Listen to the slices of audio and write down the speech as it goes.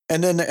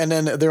And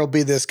then there'll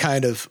be this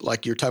kind of,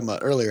 like you were talking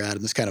about earlier,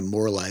 Adam, this kind of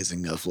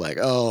moralizing of like,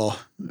 oh,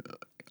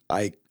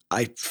 I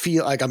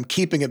feel like I'm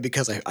keeping it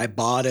because I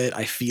bought it.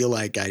 I feel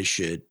like I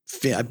should.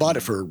 I bought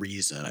it for a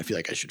reason. I feel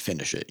like I should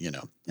finish it,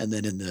 And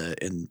then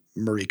in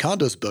Marie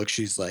Kondo's book,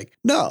 she's like,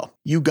 no,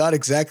 you got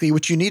exactly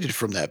what you needed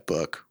from that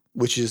book,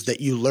 which is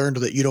that you learned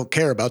that you don't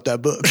care about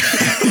that book.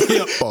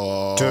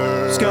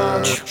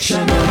 Scotch.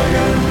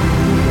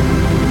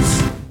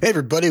 Hey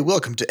everybody,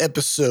 welcome to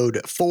episode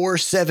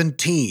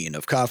 417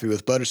 of Coffee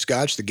with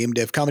Butterscotch, the game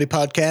dev comedy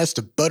podcast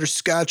of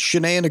Butterscotch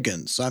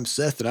Shenanigans. I'm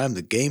Seth and I'm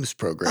the games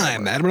programmer.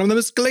 I'm Adam and I'm the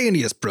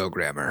miscellaneous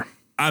programmer.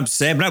 I'm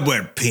Sam and I'm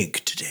wearing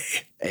pink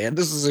today. And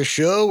this is a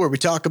show where we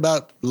talk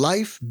about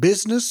life,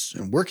 business,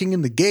 and working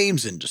in the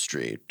games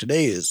industry.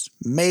 Today is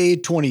May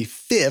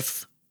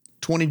 25th,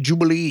 20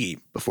 Jubilee.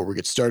 Before we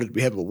get started,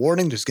 we have a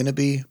warning. There's going to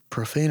be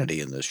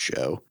profanity in this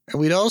show. And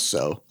we'd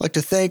also like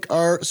to thank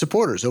our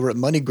supporters over at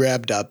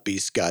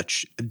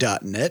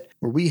moneygrab.bscotch.net,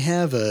 where we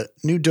have a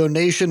new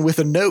donation with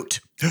a note,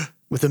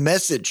 with a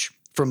message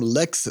from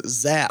Lex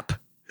Zapp,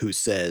 who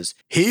says,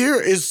 here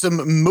is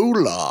some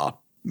moolah,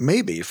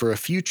 maybe for a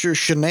future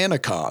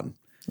Shenanicon.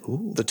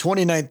 Ooh. The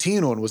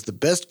 2019 one was the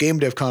best game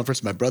dev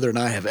conference my brother and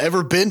I have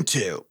ever been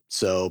to.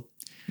 So,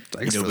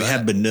 we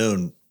have been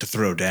known to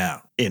throw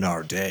down in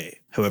our day.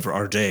 However,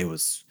 our day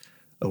was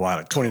a while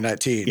ago.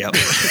 2019. Yep.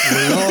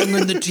 Long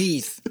in the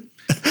teeth.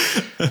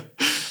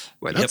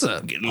 Wait, that's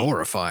a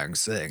horrifying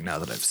saying now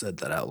that I've said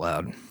that out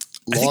loud.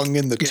 Long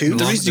in the tooth?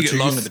 The reason you get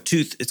long in the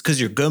tooth is because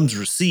your gums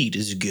recede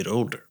as you get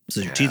older. So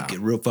your teeth get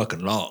real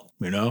fucking long,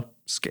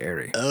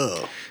 Scary.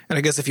 Oh. And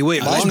I guess if you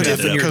wait long enough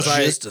and you're because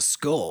just a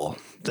skull,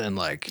 then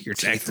like your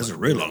teeth are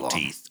real long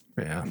teeth.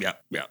 Yeah.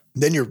 Yeah.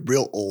 Then you're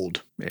real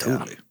old. Yeah.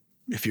 Totally.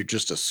 If you're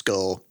just a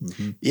skull.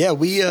 Mm-hmm. Yeah,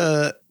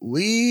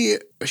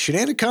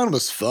 Shenanicon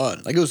was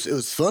fun. Like it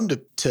was fun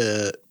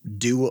to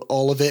do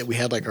all of it. We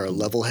had like our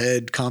level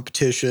head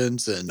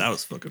competitions and that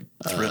was fucking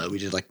thrilling. We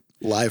did like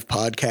live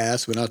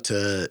podcasts, went out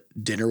to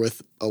dinner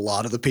with a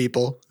lot of the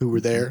people who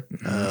were there.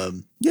 Mm-hmm.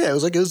 It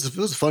was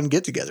a fun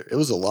get together. It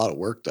was a lot of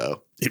work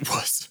though. It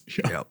was.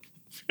 Yep.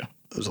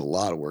 It was a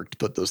lot of work to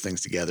put those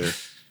things together.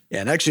 Yeah,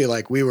 and actually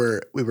like we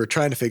were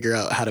trying to figure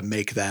out how to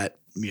make that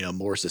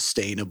more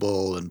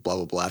sustainable and blah,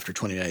 blah, blah after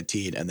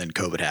 2019. And then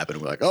COVID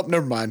happened. We're like, oh,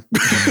 never mind.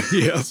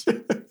 Yes.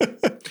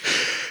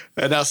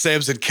 And now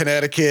Sam's in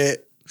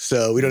Connecticut.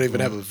 So we don't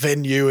even have a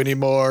venue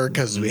anymore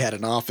because we had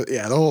an office.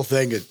 Yeah, the whole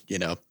thing,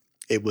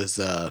 it was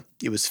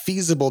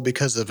feasible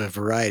because of a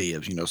variety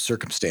of,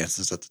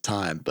 circumstances at the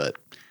time. But,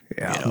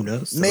 who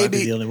knows? Maybe might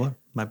be the only one.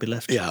 Might be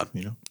left. Yeah.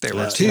 There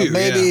were two.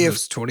 Maybe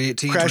if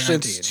 2018, Crash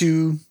Dance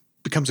 2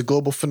 becomes a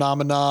global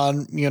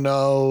phenomenon,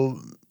 No,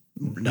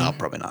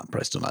 probably not.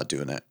 Probably still not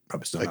doing it.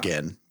 Probably still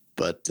again. Not.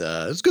 But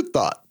it's a good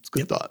thought. It's a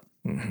good thought.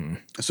 Mm-hmm.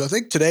 So I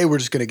think today we're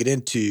just going to get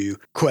into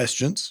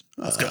questions.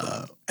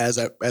 As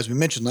we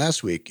mentioned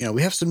last week,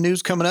 we have some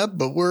news coming up,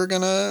 but we're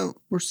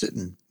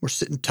sitting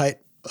tight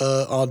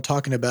on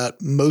talking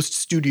about most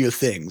studio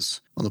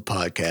things on the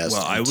podcast.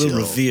 Well, I will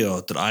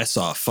reveal that I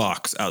saw a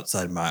fox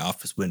outside my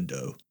office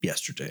window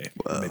yesterday,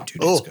 maybe 2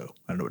 days ago.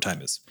 I don't know what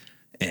time it is.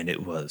 And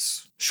it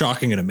was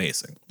shocking and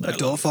amazing.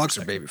 Adult fox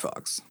or baby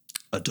fox?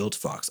 Adult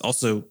fox.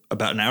 Also,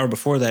 about an hour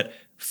before that,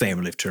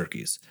 family of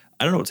turkeys.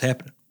 I don't know what's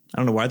happening. I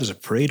don't know why there's a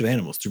parade of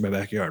animals through my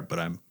backyard, but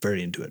I'm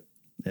very into it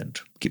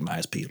and keep my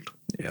eyes peeled.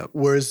 Yeah.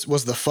 Was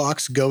the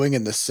fox going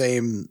in the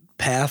same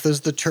path as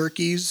the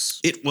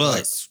turkeys? It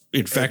was.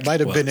 In fact, it might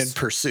have been in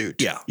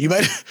pursuit. Yeah. You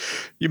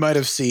might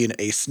have seen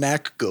a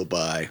snack go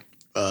by,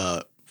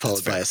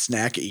 followed by a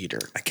snack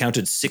eater. I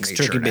counted 6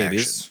 turkey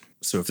babies.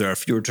 So if there are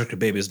fewer turkey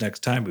babies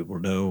next time, we will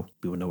know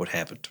what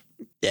happened.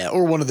 Yeah,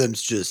 or one of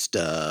them's just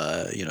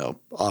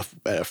off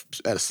at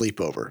a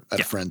sleepover at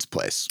a friend's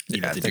place.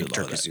 Yeah, I think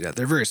turkeys do that.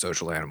 They're very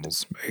social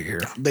animals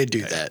here. They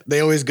do that. They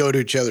always go to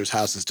each other's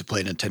houses to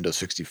play Nintendo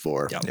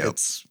 64. Yep.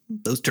 It's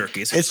those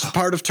turkeys. It's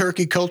part of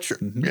turkey culture,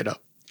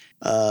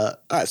 All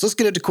right, so let's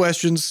get into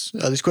questions.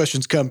 These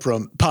questions come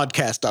from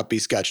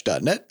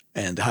podcast.bscotch.net,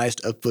 and the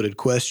highest upvoted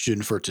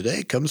question for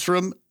today comes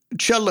from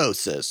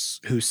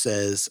Chalosis, who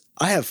says,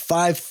 I have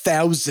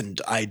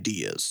 5,000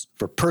 ideas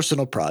for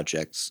personal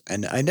projects,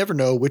 and I never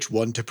know which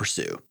one to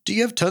pursue. Do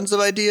you have tons of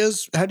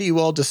ideas? How do you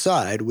all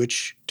decide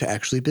which to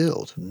actually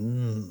build?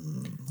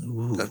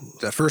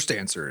 The first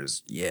answer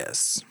is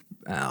yes.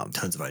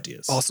 Tons of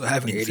ideas. Also,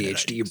 having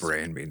ADHD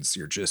brain means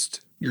you're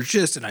just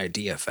an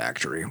idea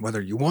factory.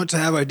 Whether you want to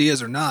have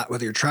ideas or not,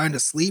 whether you're trying to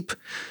sleep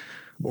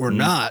or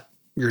not,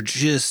 it's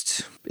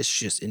just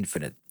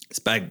infinite.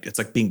 It's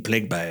like being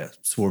plagued by a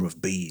swarm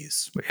of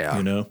bees.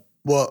 Yeah.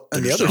 Well,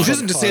 and the other which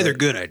isn't to say they're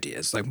good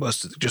ideas. Like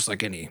just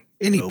like any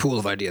pool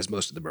of ideas,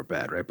 most of them are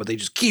bad, right? But they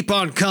just keep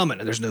on coming,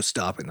 and there's no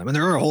stopping them. And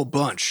there are a whole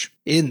bunch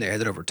in there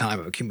that over time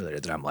have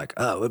accumulated that I'm like,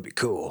 oh, it would be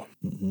cool.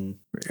 Mm-hmm.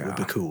 Yeah. It would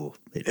be cool.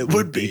 It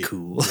would be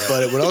cool,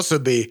 but it would also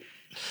be.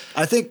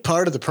 I think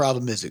part of the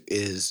problem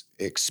is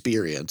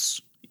experience.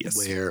 Yes.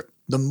 Where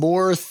the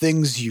more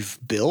things you've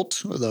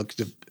built,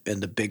 and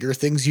the bigger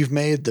things you've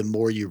made, the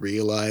more you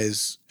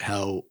realize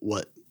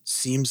what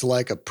seems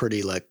like a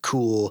pretty like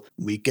cool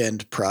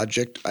weekend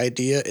project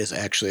idea is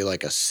actually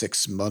like a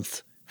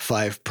 6-month,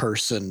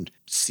 5-person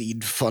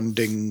seed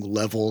funding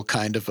level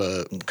kind of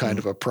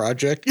a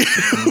project.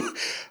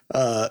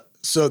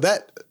 So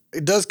that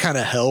it does kind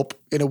of help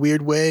in a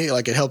weird way.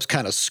 Like it helps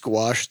kind of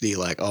squash the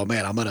like, oh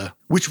man,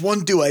 which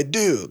one do I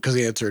do? Because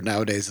the answer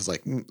nowadays is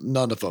like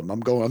none of them.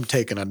 I'm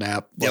taking a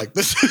nap. Yep. Like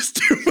this is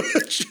too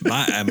much.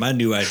 My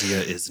new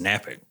idea is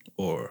napping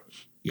or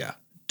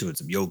doing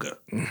some yoga.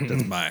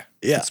 That's my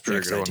next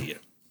idea.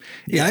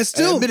 Yeah, I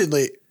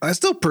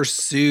still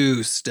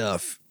pursue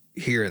stuff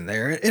here and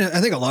there. And I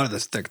think a lot of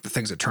this, the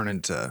things that turn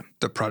into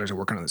the projects I'm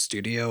working on in the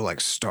studio,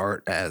 like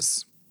start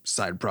as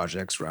side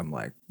projects where I'm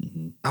like,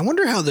 I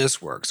wonder how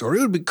this works, or it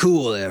would be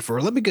cool if,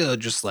 or let me go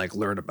just like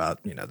learn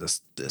about,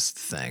 this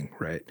thing.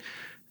 Right.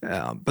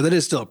 But that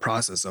is still a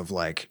process of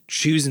like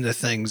choosing the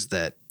things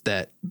that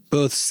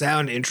both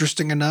sound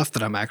interesting enough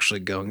that I'm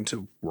actually going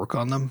to work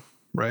on them.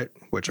 Right.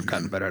 Which I've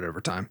gotten better at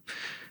over time.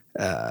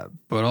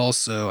 But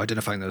also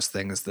identifying those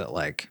things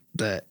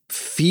that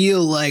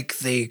feel like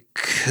they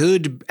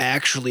could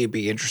actually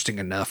be interesting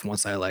enough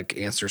once I like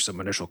answer some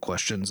initial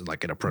questions and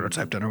like get a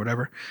prototype done or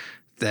whatever,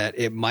 that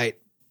it might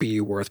be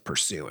worth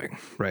pursuing.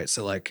 Right.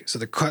 So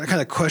the kind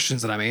of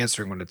questions that I'm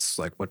answering when it's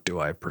like, what do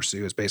I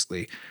pursue is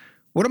basically,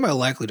 what am I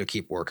likely to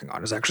keep working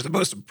on is actually the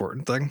most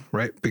important thing.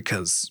 Right.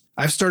 Because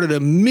I've started a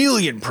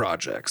million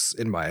projects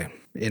in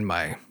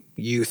my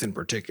youth in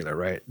particular,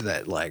 right,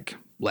 that like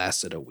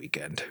lasted a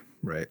weekend,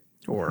 right,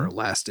 or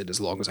lasted as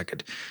long as I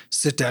could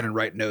sit down and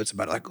write notes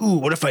about it, like, ooh,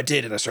 what if I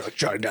did? And I start like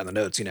jotting down the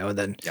notes, and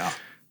then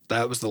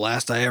that was the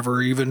last I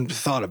ever even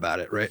thought about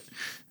it, right?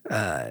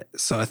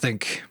 So I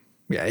think,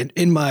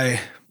 in my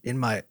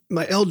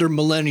elder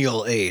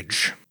millennial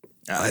age,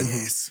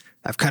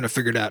 I've kind of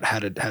figured out how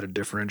to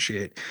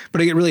differentiate. But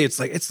again, really, it's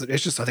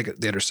just I think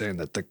the understanding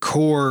that the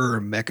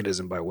core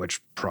mechanism by which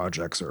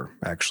projects are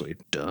actually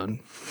done,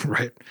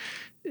 right,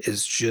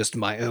 is just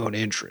my own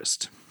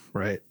interest,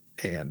 right,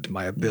 and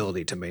my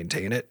ability to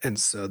maintain it. And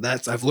so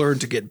I've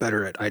learned to get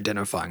better at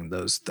identifying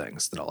those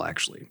things that I'll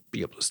actually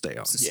be able to stay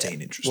on. Sustain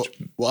interest.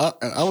 Well,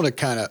 I want to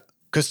kind of,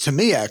 because to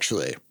me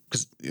actually,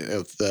 because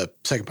the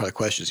second part of the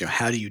question is,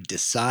 how do you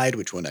decide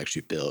which one to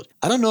actually build?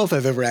 I don't know if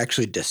I've ever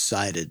actually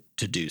decided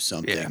to do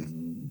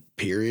something,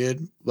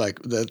 period, like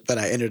that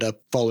I ended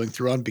up following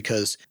through on,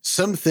 because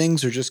some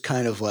things are just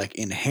kind of like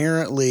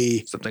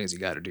inherently. Some things you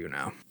got to do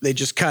now. They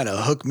just kind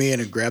of hook me in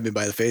and grab me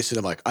by the face, and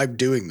I'm like, I'm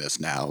doing this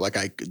now.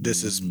 Like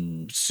this is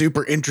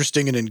super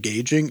interesting and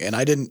engaging, and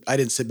I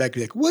didn't sit back and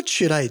be like, what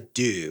should I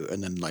do?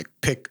 And then like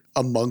pick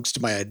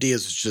amongst my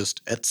ideas. It's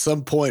just at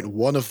some point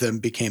one of them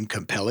became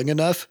compelling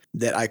enough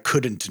that I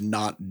couldn't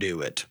not do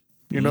it.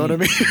 You know what I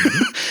mean?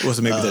 Well,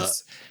 so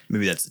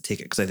maybe that's the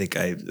ticket, because I think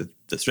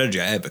the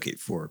strategy I advocate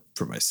for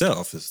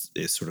myself is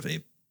sort of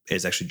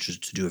is actually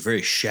just to do a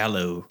very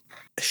shallow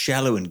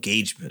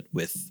engagement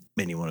with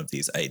any one of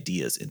these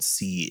ideas and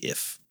see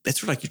if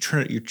that's sort of like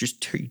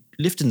you're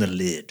lifting the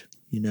lid,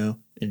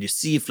 and you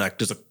see if like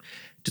does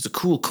a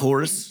cool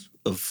chorus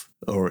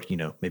or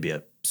maybe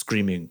a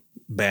screaming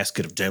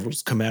basket of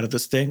devils come out of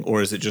this thing,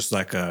 or is it just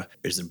like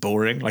is it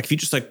boring? Like if you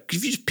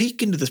just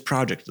peek into this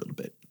project a little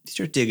bit, you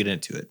start digging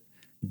into it,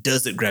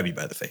 does it grab you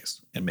by the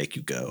face and make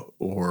you go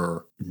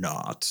or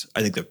not?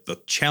 I think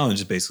the challenge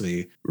is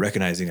basically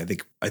recognizing, I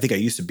think I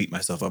used to beat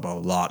myself up a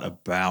lot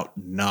about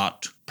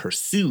not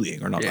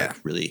pursuing or not like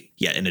really,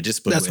 in a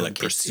disciplined way, like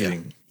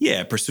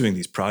pursuing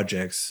these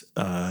projects.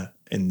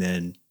 And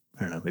then,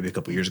 I don't know, maybe a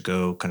couple of years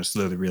ago, kind of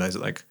slowly realized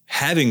that like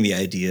having the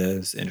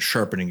ideas and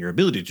sharpening your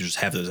ability to just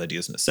have those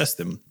ideas and assess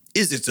them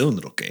is its own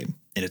little game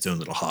and its own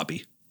little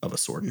hobby of a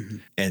sort.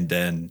 And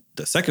then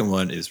the second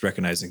one is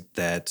recognizing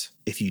that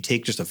if you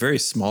take just a very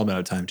small amount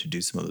of time to do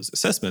some of those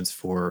assessments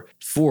for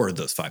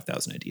those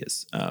 5,000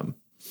 ideas,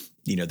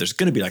 there's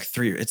going to be like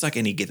it's like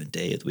any given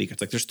day of the week. It's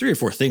like there's 3 or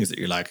 4 things that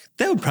you're like,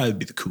 that would probably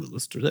be the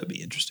coolest, or that would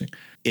be interesting.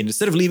 And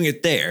instead of leaving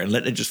it there and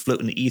letting it just float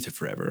in the ether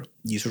forever,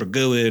 you sort of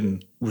go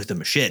in with a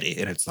machete,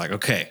 and it's like,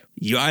 okay,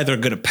 you're either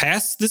going to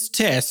pass this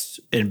test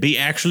and be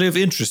actually of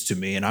interest to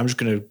me, and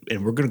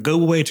we're going to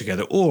go away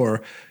together,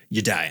 or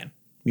you're dying.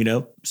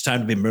 It's time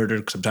to be murdered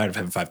because I'm tired of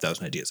having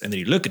 5,000 ideas. And then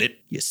you look at it,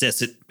 you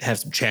assess it, have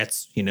some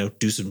chats,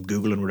 do some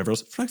Googling or whatever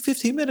else for like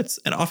 15 minutes.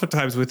 And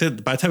oftentimes by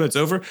the time it's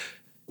over,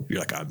 you're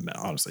like,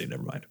 honestly,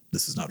 never mind.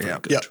 This is not very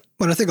good. Yeah.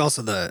 But I think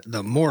also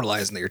the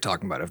moralizing that you're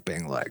talking about of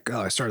being like,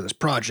 oh, I started this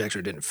project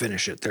or didn't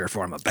finish it,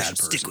 therefore I'm a bad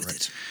person. Stick with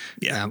it.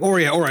 Yeah. Or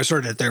I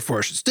started it, therefore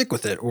I should stick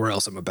with it, or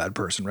else I'm a bad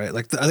person, right?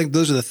 Like I think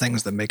those are the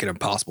things that make it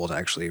impossible to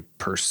actually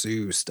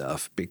pursue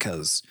stuff,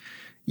 because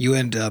you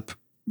end up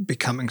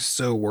becoming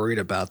so worried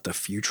about the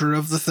future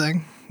of the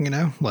thing,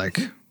 like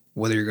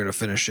whether you're going to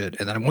finish it.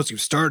 And then once you've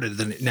started,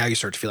 then now you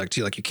start to feel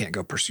like you can't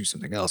go pursue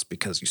something else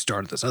because you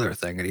started this other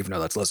thing. And even though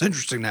that's less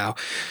interesting now,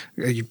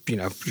 you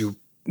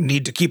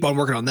need to keep on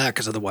working on that,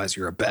 because otherwise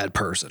you're a bad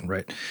person,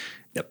 right?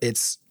 Yep.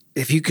 It's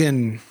if you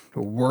can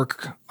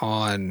work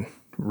on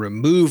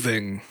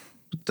removing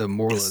the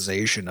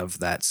moralization of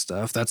that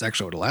stuff, that's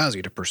actually what allows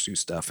you to pursue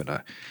stuff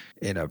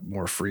in a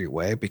more free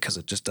way, because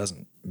it just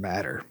doesn't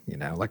matter, you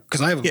know, like,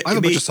 cause I have a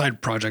bunch of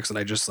side projects that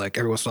I just like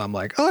every once in a while I'm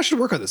like, oh, I should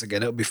work on this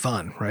again. It would be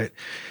fun. Right.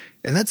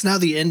 And that's now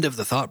the end of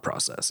the thought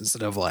process,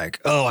 instead of like,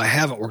 oh, I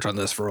haven't worked on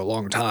this for a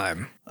long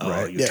time.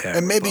 Right. Yeah.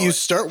 And maybe you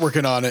start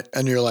working on it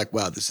and you're like,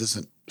 wow, this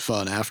isn't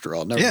fun after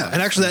all. Never mind.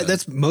 And actually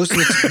that's most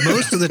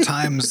of the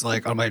times,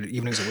 like on my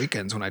evenings and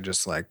weekends, when I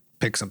just like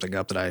pick something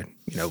up that I,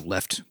 you know,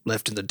 left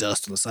in the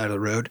dust on the side of the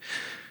road.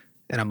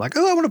 And I'm like,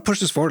 oh, I want to push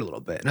this forward a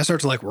little bit. And I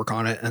start to like work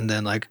on it, and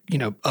then like, you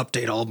know,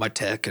 update all of my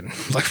tech and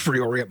like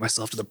reorient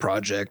myself to the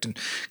project and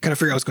kind of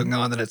figure out what's going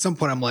on. Then at some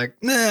point I'm like,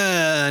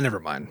 nah,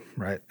 never mind.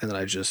 Right. And then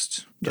that's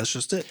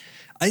just it.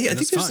 I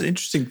think there's an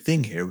interesting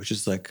thing here, which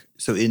is like,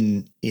 so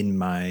in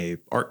my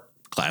art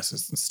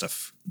classes and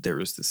stuff, there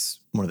was this,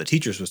 one of the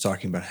teachers was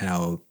talking about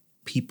how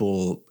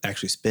people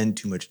actually spend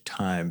too much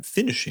time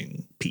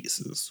finishing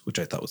pieces, which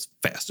I thought was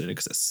fascinating,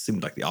 because that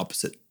seemed like the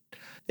opposite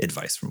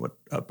advice from what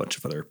a bunch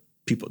of other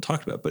people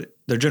talked about. But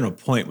their general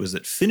point was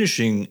that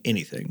finishing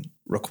anything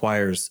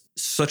requires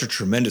such a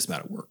tremendous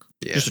amount of work,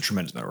 just a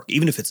tremendous amount of work,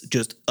 even if it's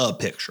just a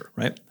picture,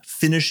 right?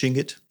 Finishing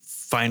it,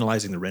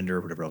 finalizing the render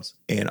or whatever else.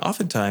 And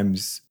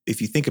oftentimes, if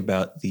you think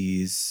about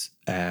these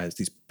as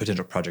these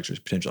potential projects or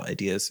potential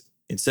ideas,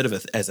 instead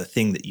of as a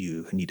thing that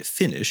you need to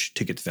finish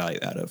to get the value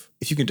out of,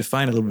 if you can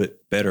define a little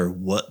bit better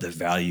what the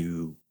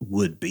value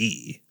would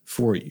be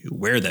for you,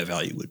 where that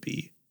value would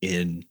be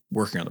in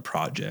working on the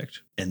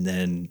project, and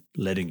then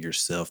letting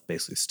yourself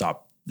basically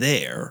stop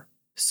there,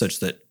 such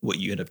that what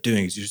you end up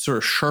doing is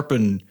you're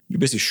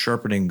basically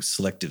sharpening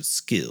selective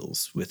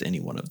skills with any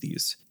one of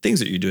these things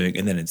that you're doing.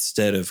 And then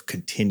instead of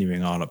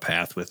continuing on a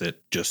path with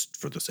it just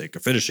for the sake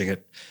of finishing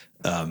it,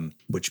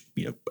 which,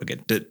 you know,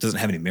 again, doesn't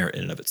have any merit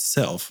in and of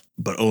itself,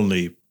 but it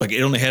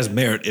only has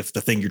merit if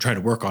the thing you're trying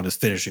to work on is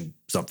finishing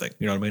something.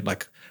 You know what I mean?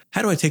 Like,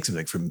 how do I take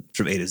something from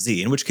A to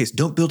Z? In which case,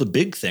 don't build a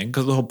big thing,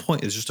 because the whole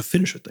point is just to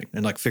finish a thing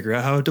and like figure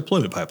out how a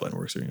deployment pipeline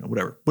works, or, you know,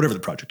 whatever the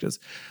project is.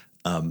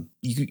 I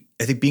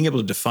think being able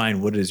to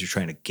define what it is you're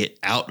trying to get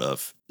out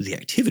of the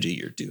activity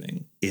you're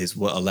doing is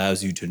what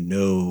allows you to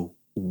know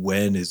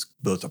when is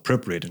both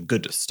appropriate and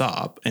good to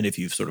stop, and if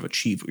you've sort of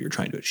achieved what you're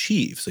trying to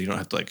achieve. So you don't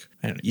have to, like,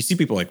 I don't know, you see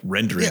people like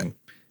rendering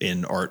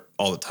in art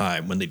all the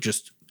time when they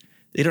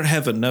don't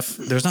have enough,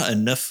 there's not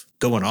enough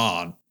going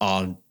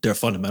on their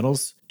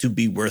fundamentals to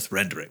be worth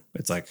rendering.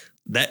 It's like,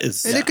 that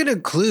is. And it could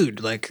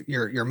include like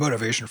your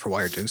motivation for why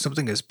you're doing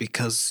something is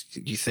because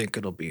you think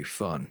it'll be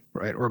fun,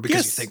 right? Or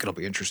because you think it'll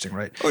be interesting,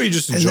 right? Or you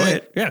just enjoy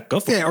it. Yeah, go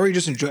for it. Yeah, or you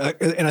just enjoy it.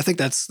 And I think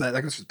that's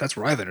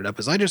where I've ended up,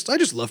 is I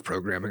just love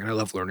programming, and I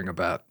love learning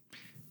about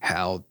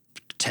how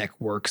tech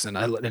works,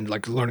 and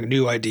like learning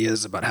new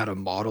ideas about how to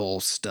model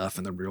stuff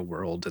in the real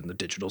world and the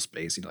digital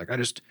space. You know, like I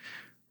just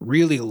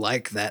really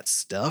like that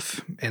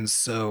stuff. And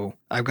so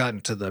I've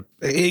gotten to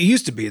it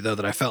used to be though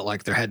that I felt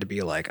like there had to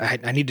be like,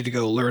 I needed to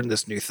go learn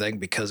this new thing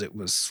because it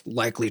was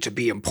likely to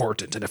be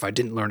important. And if I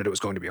didn't learn it, it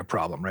was going to be a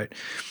problem. Right.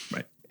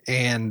 Right.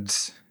 And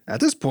at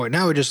this point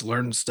now I just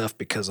learn stuff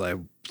because I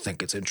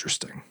think it's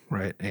interesting.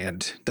 Right.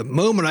 And the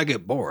moment I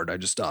get bored, I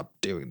just stop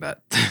doing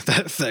that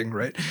thing.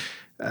 Right.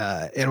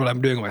 And when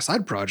I'm doing my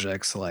side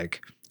projects,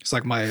 like it's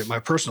like my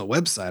personal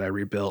website I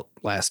rebuilt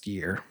last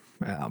year.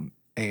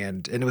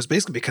 And it was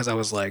basically because I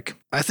was like,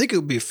 I think it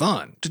would be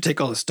fun to take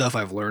all the stuff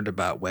I've learned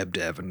about web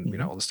dev and, you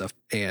know, all the stuff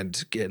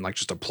and like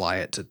just apply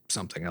it to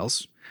something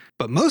else.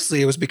 But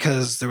mostly it was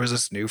because there was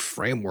this new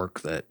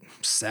framework that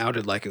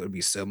sounded like it would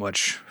be so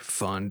much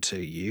fun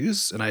to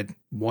use. And I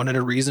wanted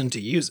a reason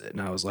to use it.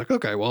 And I was like,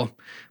 okay, well,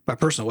 my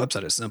personal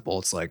website is simple.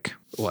 It's like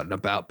an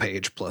about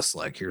page plus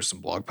like, here's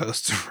some blog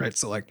posts, right?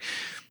 So like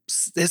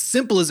as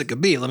simple as it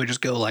could be, let me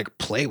just go like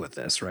play with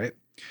this, right?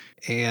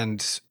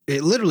 And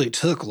it literally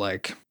took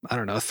like, I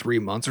don't know, 3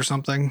 months or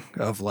something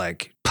of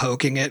like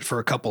poking it for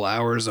a couple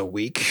hours a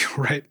week,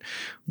 right?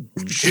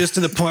 Just to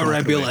the point where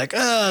I'd be like,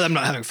 I'm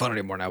not having fun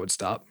anymore, and I would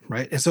stop,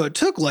 right? And so it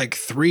took like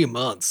 3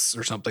 months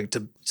or something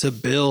to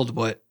build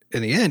what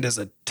in the end is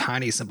a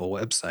tiny, simple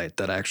website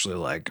that actually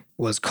like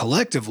was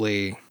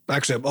collectively,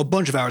 actually a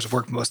bunch of hours of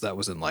work. Most of that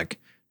was in like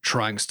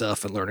trying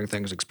stuff and learning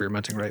things,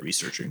 experimenting, right?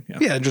 Researching.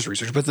 Yeah, just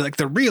research. But like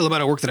the real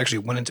amount of work that actually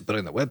went into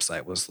building the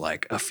website was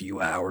like a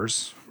few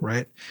hours,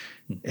 right?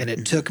 And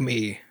it took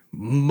me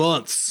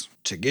months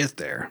to get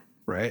there,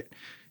 right?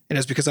 And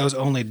it's because I was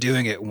only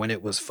doing it when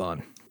it was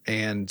fun.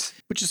 And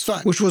which was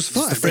fun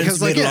the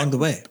friends made along the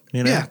way,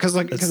 you know? Yeah, because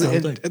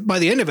by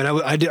the end of it,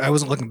 I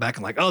wasn't looking back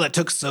and like, oh, that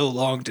took so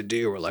long to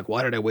do, or like,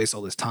 why did I waste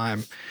all this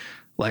time?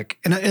 Like,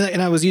 and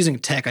I was using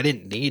tech I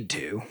didn't need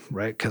to,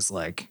 right? Because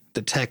like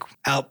the tech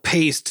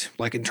outpaced,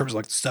 like in terms of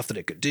like the stuff that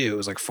it could do, it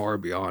was like far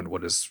beyond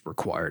what is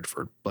required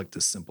for like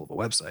this simple of a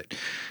website.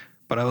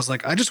 But I was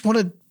like, I just want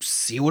to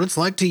see what it's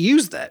like to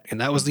use that, and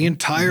that was the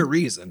entire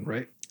reason,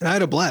 right? And I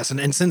had a blast,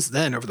 and since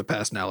then, over the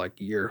past now like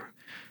year,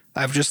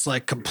 I've just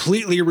like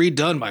completely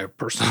redone my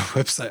personal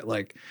website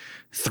like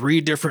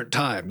 3 different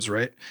times,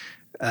 right?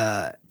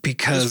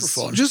 because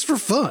just for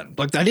fun.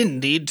 Like I didn't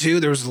need to.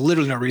 There was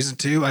literally no reason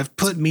to. I've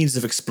put means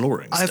of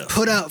exploring. I've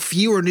put out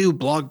fewer new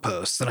blog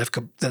posts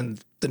than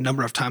the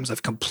number of times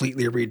I've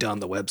completely redone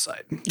the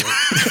website.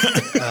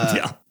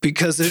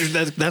 Because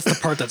that's the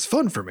part that's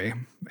fun for me,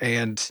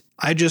 and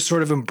I just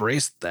sort of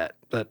embraced that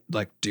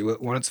like do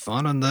it when it's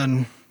fun, and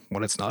then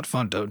when it's not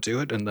fun, don't do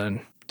it, and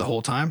then the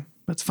whole time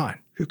that's fine.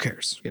 Who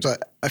cares? You know? So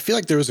I feel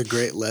like there was a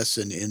great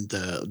lesson in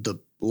the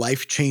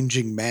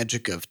life-changing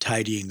magic of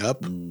tidying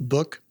up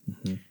book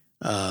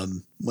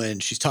when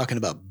she's talking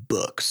about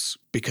books,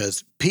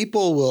 because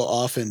people will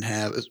often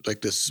have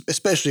like this,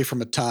 especially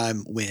from a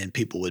time when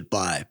people would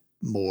buy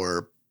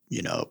more,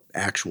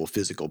 actual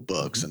physical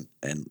books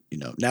and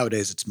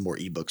nowadays it's more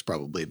ebooks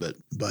probably, but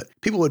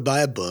people would buy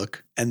a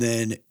book and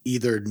then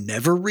either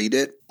never read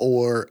it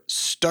or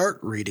start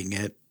reading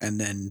it and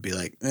then be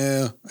like,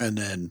 and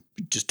then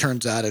it just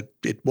turns out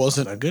it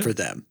wasn't for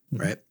them.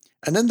 Right.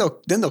 And then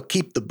they'll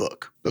keep the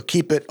book. They'll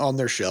keep it on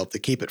their shelf. They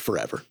keep it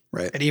forever,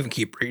 right? And even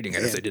keep reading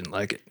it if they didn't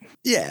like it.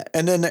 Yeah,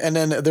 and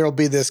then there'll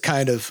be this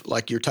kind of,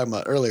 like you were talking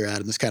about earlier,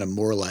 Adam, this kind of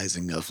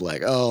moralizing of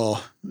like,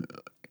 oh,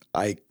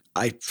 I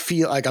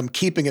feel like I'm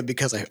keeping it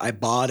because I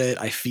bought it.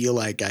 I feel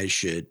like I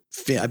should.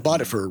 I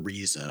bought it for a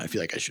reason. I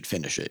feel like I should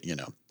finish it,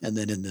 And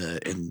then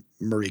in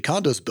Marie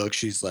Kondo's book,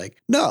 she's like,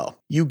 no,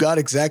 you got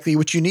exactly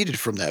what you needed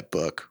from that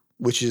book,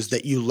 which is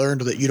that you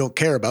learned that you don't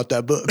care about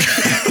that book.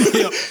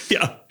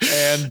 Yeah.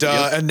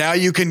 And now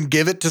you can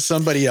give it to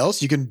somebody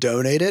else. You can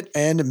donate it,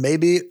 and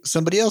maybe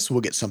somebody else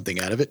will get something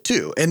out of it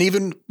too. And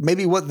even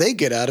maybe what they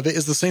get out of it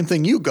is the same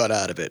thing you got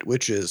out of it,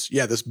 which is,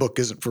 this book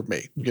isn't for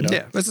me.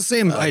 Yeah, it's the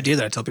same idea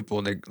that I tell people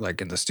when they,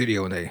 like in the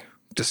studio, when they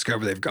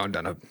discover they've gone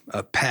down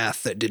a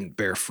path that didn't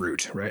bear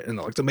fruit, right? And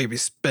they'll maybe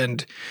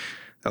spend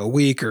a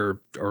week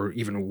or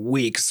even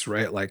weeks,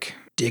 right? Like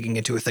digging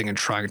into a thing and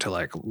trying to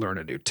like learn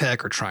a new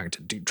tech or trying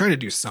to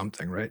do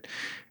something, right?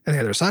 And the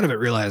other side of it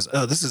realize,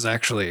 oh, this is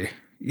actually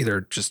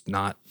either just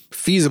not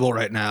feasible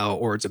right now,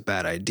 or it's a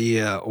bad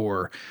idea,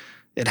 or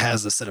it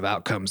has a set of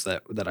outcomes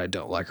that I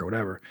don't like or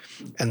whatever.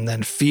 And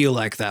then feel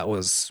like that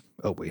was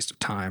a waste of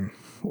time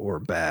or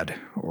bad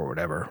or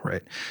whatever,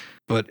 right?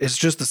 But it's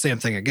just the same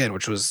thing again,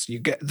 which was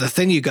the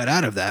thing you got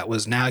out of that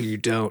was now you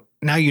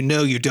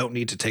know you don't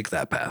need to take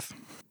that path,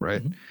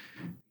 right?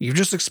 Mm-hmm. You've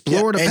just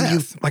explored a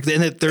path.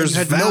 There's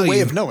had value. no way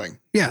of knowing.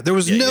 Yeah, there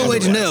was no way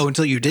to know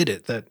until you did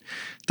it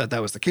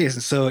that was the case.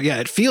 And so,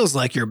 it feels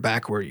like you're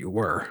back where you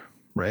were,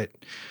 right?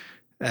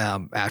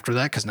 After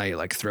that, because now you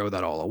like throw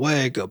that all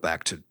away, go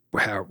back to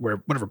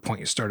whatever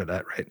point you started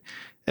at, right?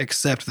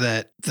 Except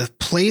that the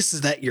place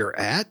that you're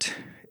at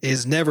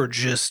is never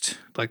just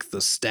like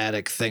the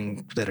static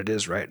thing that it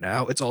is right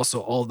now. It's also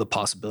all the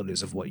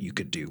possibilities of what you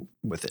could do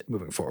with it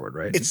moving forward,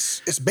 right?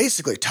 It's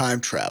basically time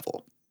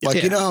travel.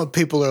 Like, how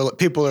people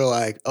are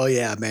like, oh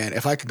yeah, man,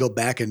 if I could go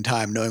back in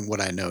time knowing what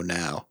I know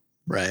now,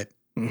 right?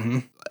 Mm-hmm.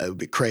 It would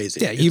be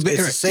crazy. Yeah, it's the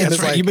same as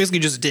right. You basically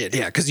just did.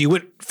 Yeah, because you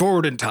went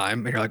forward in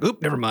time and you're like,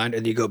 oop, never mind.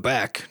 And you go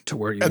back to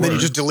where you were. And then you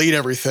just delete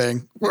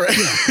everything. Right?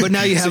 Yeah, but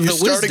now you have the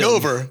wisdom starting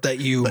over that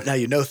you. But now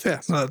you know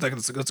things. Yeah, well,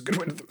 that's a good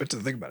way to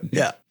think about it.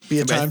 Yeah, be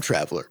a time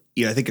traveler.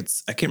 Yeah, I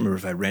can't remember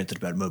if I ranted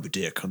about Moby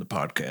Dick on the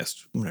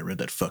podcast when I read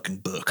that fucking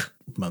book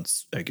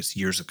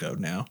years ago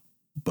now.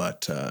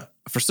 But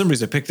for some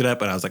reason I picked it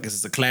up and I was like, this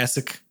is a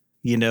classic,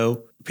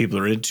 people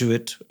are into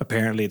it.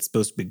 Apparently it's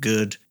supposed to be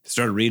good. I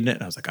started reading it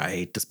and I was like, I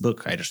hate this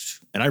book.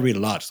 And I read a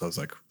lot. So I was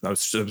like, I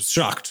was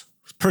shocked.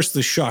 I was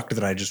personally shocked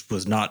that I just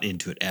was not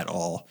into it at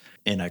all.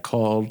 And I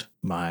called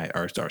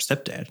our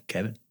stepdad,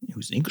 Kevin,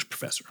 who's an English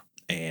professor,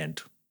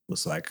 and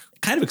was like,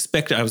 kind of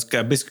expected. I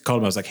basically called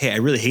him. I was like, hey, I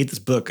really hate this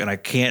book and I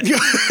can't,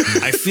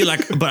 I feel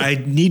like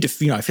I need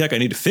to, I feel like I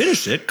need to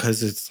finish it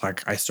because it's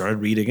like, I started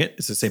reading it.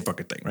 It's the same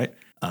fucking thing, right?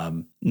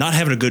 Not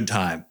having a good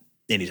time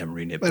anytime I'm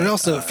reading it. But it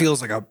also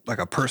feels like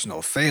a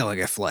personal failing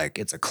if like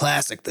it's a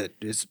classic that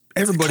is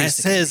everybody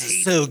says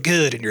is so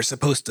good and you're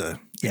supposed to.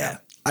 Yeah.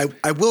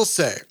 I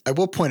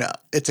will point out,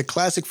 it's a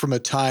classic from a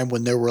time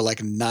when there were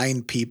like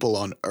 9 people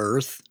on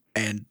Earth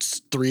and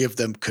 3 of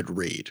them could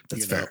read.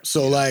 That's fair.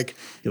 So like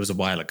it was a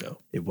while ago.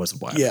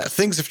 Yeah,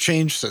 things have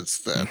changed since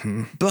then.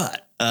 Mm-hmm.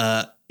 But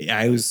I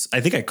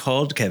think I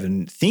called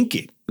Kevin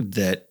thinking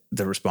that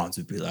the response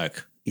would be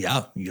like,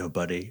 yeah,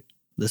 buddy,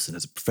 listen,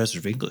 as a professor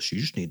of English, you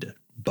just need to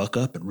buck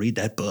up and read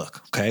that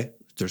book. Okay.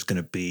 There's going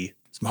to be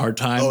some hard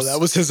times. Oh, that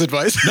was his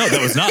advice? No,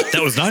 that was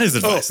not his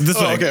advice.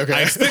 Okay.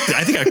 I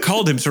think I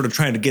called him sort of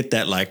trying to get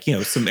that, like,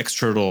 some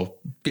external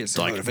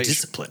motivation.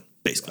 Discipline,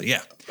 basically.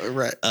 Yeah.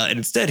 Right. And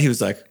instead he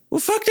was like, well,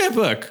 fuck that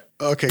book.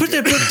 Okay. Put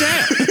that book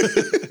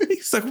down.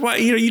 He's like, why?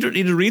 You don't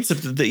need to read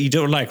something that you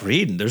don't like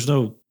reading. There's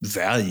no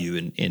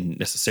value in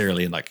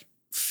necessarily in like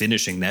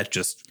finishing that.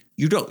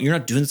 You're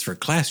not doing this for a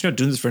class. You're not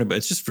doing this for anybody.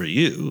 It's just for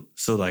you.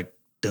 So like,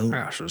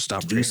 don't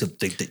stop do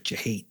something that you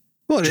hate.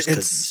 Well, just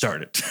because you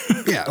started.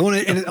 Yeah. Well,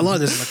 and a lot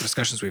of this is like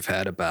discussions we've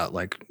had about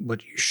like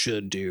what you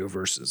should do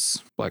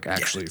versus like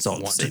actually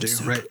want to do.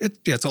 Soup. Right.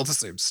 It's all the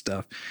same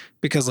stuff.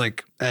 Because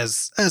like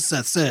as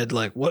Seth said,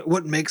 like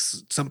what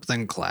makes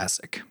something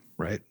classic,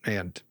 right?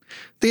 And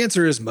the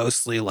answer is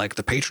mostly like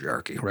the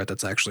patriarchy, right?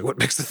 That's actually what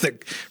makes the thing,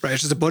 right?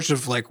 It's just a bunch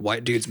of like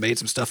white dudes made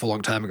some stuff a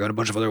long time ago, and a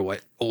bunch of other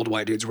old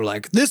white dudes were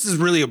like, "This is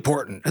really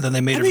important," and then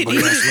they made everybody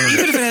else learn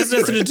even it. if it has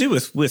nothing to do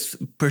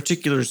with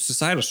particular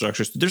societal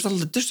structures, there's a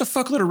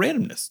fuckload of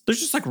randomness. There's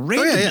just like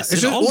randomness It's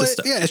just, in all this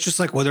stuff. Yeah, it's just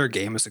like whether a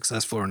game is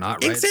successful or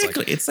not, right?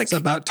 Exactly. It's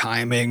about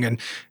timing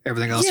and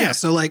everything else. Yeah.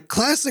 So like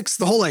classics,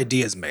 the whole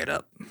idea is made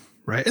up.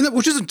 Right. And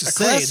which isn't to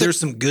say there's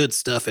some good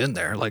stuff in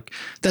there. Like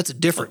that's a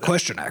different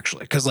question,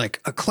 actually, because like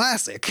a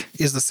classic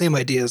is the same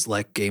idea as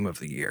like game of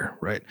the year.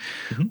 Right.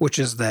 Which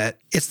is that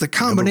it's the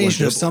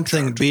combination of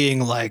something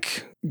being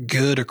like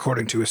good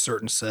according to a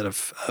certain set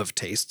of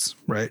tastes.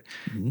 Right.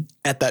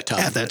 At that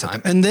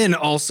time. And then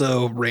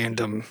also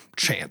random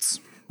chance.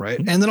 Right.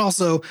 And then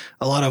also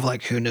a lot of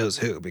like who knows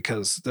who,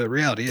 because the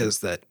reality is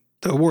that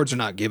the awards are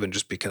not given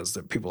just because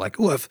the people are like,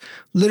 oh,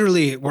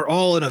 we're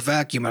all in a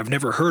vacuum. I've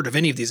never heard of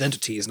any of these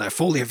entities, and I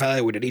fully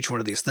evaluated each one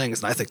of these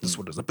things, and I think this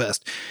one is the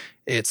best.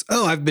 It's,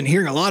 I've been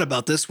hearing a lot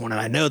about this one, and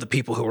I know the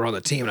people who are on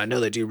the team, and I know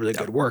they do really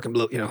good work, and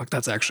like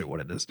that's actually what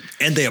it is.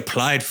 And they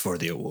applied for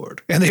the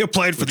award. By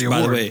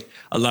the way,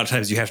 a lot of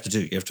times you have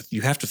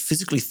to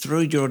physically throw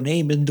your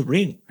name in the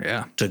ring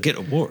to get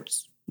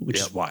awards. Which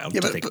is wild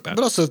to think about.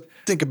 But also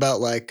think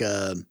about like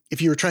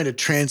if you were trying to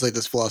translate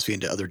this philosophy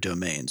into other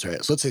domains,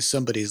 right? So let's say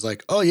somebody's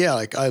like, oh yeah,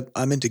 like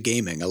I'm into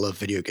gaming. I love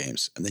video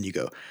games. And then you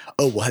go,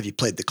 oh, well, have you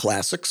played the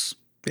classics?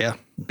 Yeah.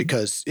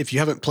 Because if you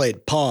haven't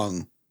played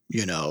Pong,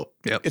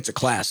 it's a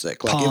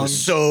classic. Like Pong,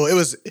 it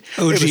was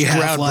OG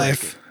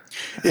Half-Life.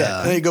 Yeah.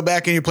 And then you go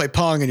back and you play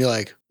Pong and you're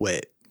like,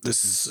 wait,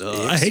 this is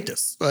I hate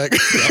this. Like,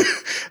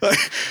 like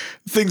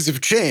things have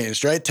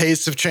changed, right?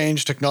 Tastes have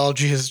changed,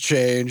 technology has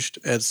changed,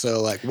 and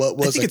so like what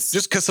was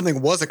just because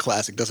something was a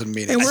classic doesn't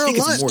mean. And we're a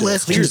lot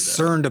less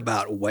concerned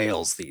about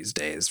whales these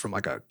days from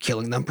like a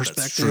killing them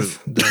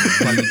perspective than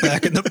like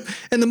back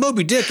in the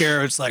Moby Dick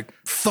era. It's like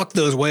fuck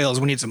those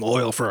whales, we need some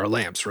oil for our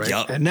lamps, right?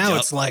 And now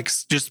it's like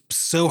just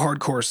so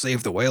hardcore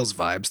save the whales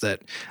vibes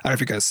that I don't know if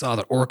you guys saw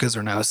that orcas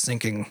are now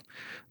sinking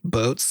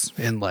boats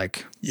and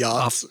like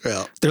yachts.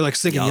 They're like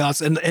sinking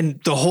yachts, and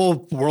the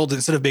whole world,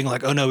 instead of being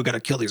like, oh no, we got to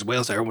kill these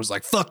whales, everyone's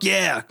like, fuck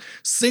yeah,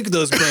 sink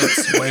those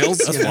boats, whales.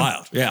 That's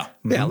wild. Yeah.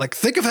 Yeah. Like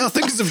think of how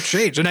things have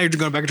changed. And now you're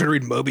going back and trying to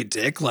read Moby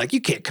Dick. Like you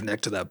can't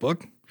connect to that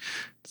book.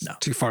 It's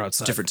too far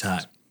outside. Different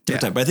time.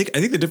 But I think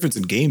the difference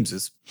in games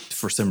is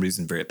for some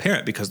reason very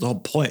apparent, because the whole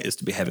point is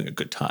to be having a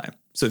good time.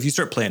 So if you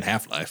start playing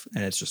Half-Life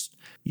and it's just,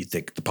 you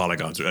think the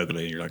polygons are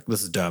ugly and you're like,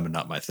 this is dumb and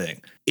not my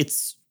thing.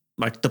 It's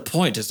like the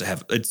point is to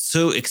have, it's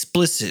so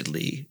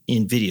explicitly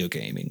in video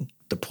gaming,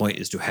 the point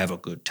is to have a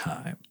good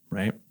time,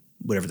 right?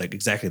 Whatever that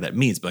exactly that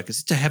means, but like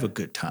it's to have a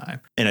good time.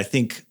 And I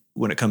think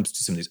when it comes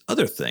to some of these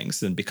other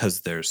things, then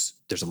because there's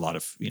a lot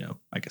of,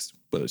 I guess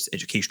whether it's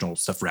educational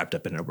stuff wrapped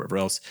up in it or whatever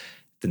else,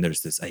 then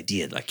there's this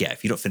idea like,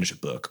 if you don't finish a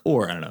book,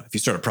 or I don't know, if you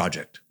start a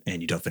project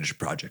and you don't finish a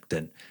project,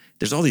 then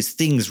there's all these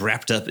things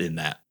wrapped up in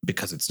that,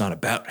 because it's not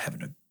about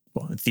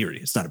in theory,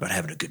 it's not about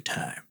having a good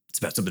time. It's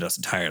about something else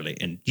entirely.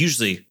 And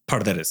usually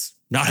part of that is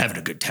not having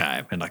a good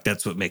time. And like,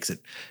 that's what makes it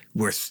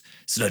worth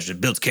such. It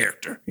builds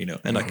character,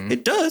 and like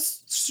it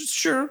does,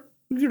 sure,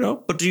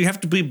 but do you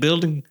have to be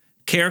building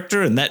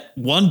character in that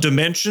one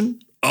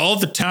dimension all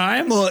the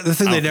time? Well, the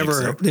thing they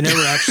never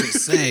actually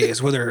say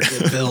is whether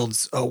it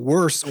builds a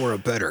worse or a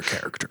better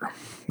character,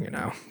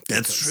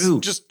 That's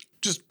true. Just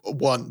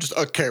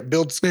a character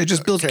builds. It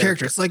just builds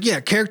character. It's like,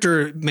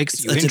 character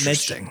makes you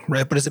interesting,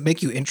 right? But does it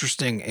make you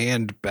interesting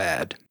and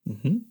bad?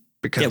 Mm-hmm.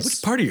 Because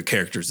which part of your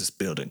character is this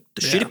building?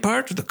 The shitty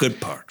part or the good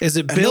part? Is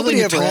it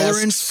building a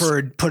tolerance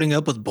for putting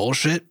up with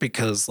bullshit?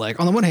 Because like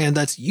on the one hand,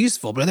 that's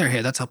useful, but on the other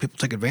hand, that's how people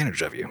take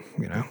advantage of you,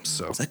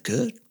 So is that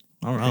good?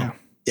 I don't know.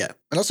 Yeah.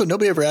 And also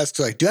nobody ever asks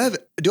like, do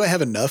I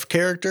have enough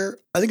character?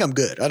 I think I'm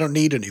good. I don't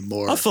need any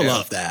more of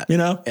that.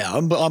 Yeah,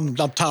 I'm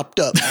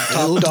topped up.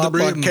 I'm topped up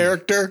on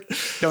character.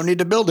 Don't need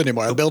to build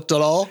anymore. I built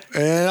it all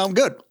and I'm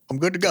good. I'm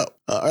good to go.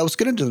 All right, let's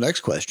get into the next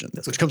question,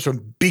 which comes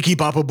from Beaky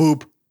Papa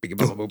Boop,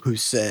 who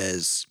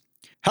says,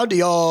 how do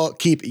y'all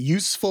keep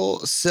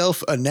useful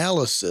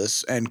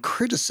self-analysis and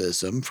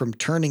criticism from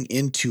turning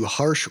into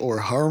harsh or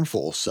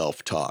harmful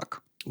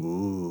self-talk?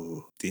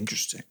 Ooh,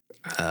 interesting.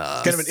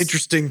 Kind of an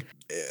interesting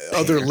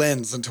other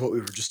lens into what we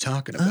were just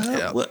talking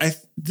about. Well,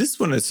 this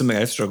one is something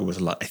I've struggled with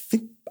a lot. I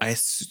think I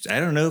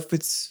don't know if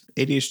it's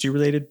ADHD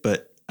related,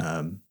 but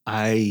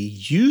I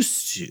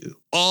used to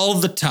all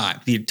the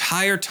time, the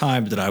entire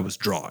time that I was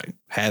drawing,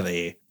 have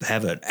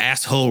an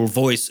asshole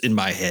voice in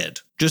my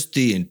head, just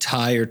the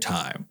entire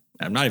time.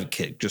 I'm not even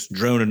kidding, just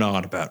droning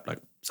on about like,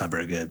 it's not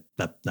very good.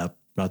 Not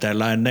that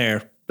line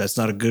there. That's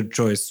not a good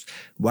choice.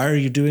 Why are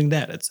you doing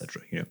that?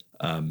 Etc.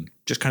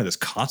 Just kind of this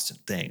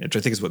constant thing, which I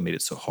think is what made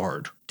it so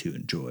hard to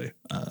enjoy.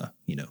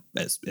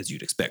 As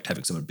you'd expect,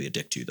 having someone be a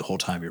dick to you the whole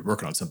time you're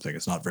working on something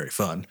is not very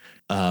fun.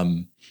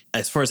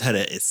 As far as how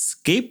to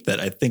escape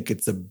that, I think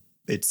it's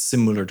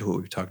similar to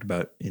what we've talked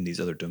about in these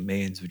other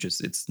domains, which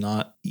is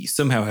you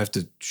somehow have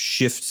to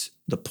shift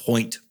the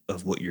point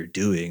of what you're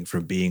doing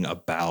from being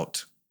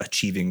about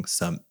achieving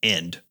some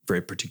end,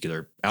 very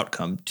particular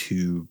outcome,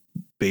 to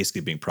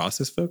basically being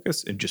process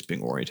focused and just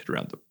being oriented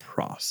around the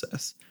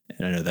process.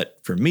 And I know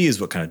that for me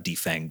is what kind of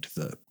defanged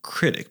the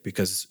critic,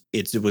 because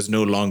it was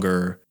no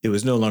longer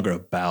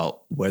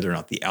about whether or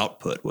not the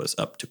output was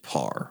up to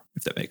par,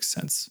 if that makes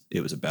sense.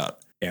 It was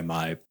about, am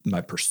I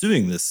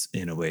pursuing this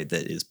in a way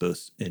that is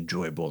both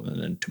enjoyable and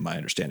then, to my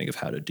understanding of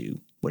how to do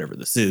whatever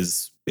this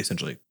is,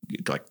 essentially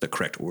like the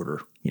correct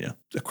order,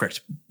 the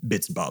correct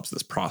bits and bobs of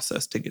this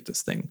process to get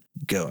this thing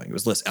going. It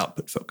was less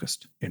output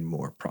focused and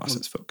more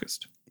process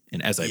focused.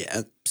 And as I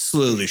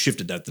slowly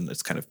shifted that, then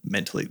it's kind of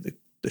mentally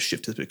the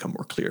shift has become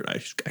more clear,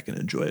 and I can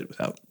enjoy it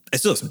without. I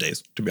still have some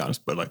days, to be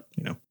honest, but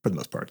for the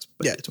most part,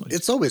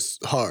 it's always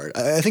hard.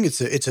 I think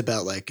it's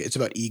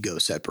about ego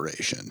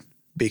separation,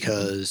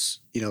 because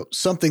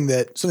something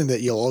that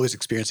you'll always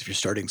experience if you're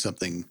starting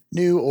something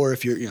new, or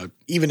if you're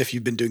even if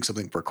you've been doing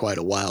something for quite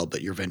a while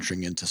but you're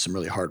venturing into some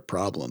really hard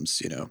problems,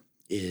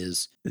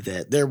 is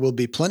that there will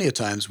be plenty of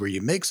times where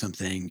you make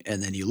something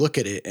and then you look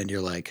at it and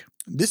you're like,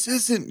 this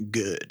isn't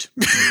good.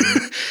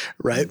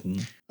 Right?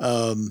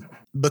 Mm-hmm.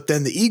 But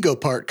then the ego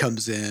part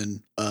comes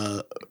in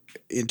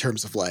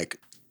terms of like,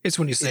 it's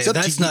when you say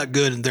that's not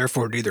good and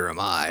therefore neither am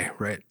I,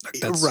 right?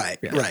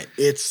 Right.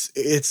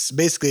 It's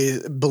basically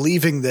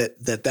believing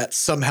that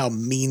somehow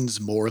means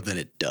more than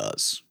it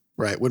does,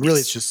 right? When really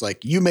it's just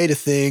like, you made a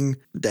thing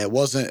that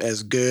wasn't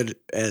as good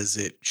as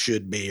it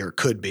should be or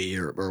could be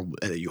or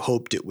you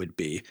hoped it would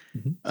be,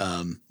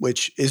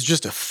 which is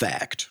just a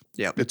fact.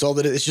 Yeah, it's all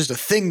that it's just a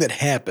thing that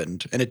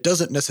happened, and it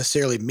doesn't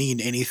necessarily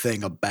mean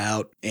anything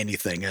about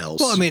anything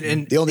else. Well, I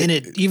mean,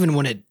 even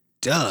when it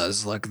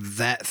does, like,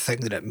 that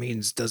thing that it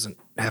means doesn't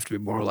have to be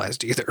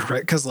moralized either,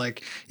 right? Because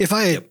like if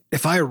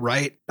I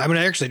write, I mean,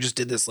 I actually just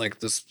did this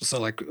like this.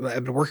 So like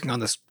I've been working on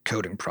this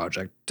coding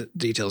project.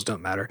 Details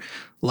don't matter.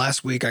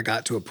 Last week I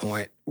got to a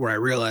point where I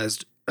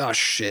realized, oh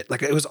shit,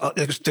 like it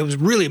was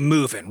really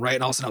moving, right?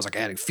 And all of a sudden I was like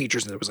adding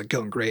features and it was like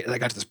going great. And I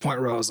got to this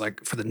point where I was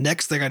like, for the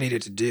next thing I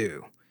needed to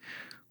do,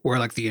 where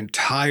like the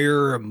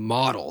entire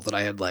model that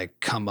I had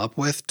like come up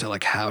with to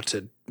like how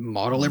to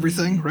model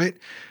everything, right,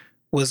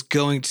 was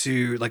going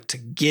to like, to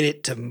get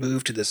it to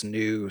move to this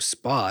new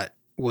spot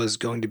was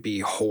going to be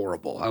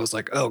horrible. I was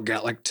like, oh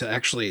God, like to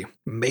actually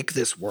make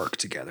this work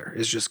together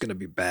is just going to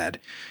be bad.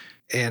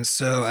 And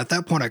so at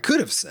that point I could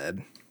have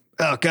said,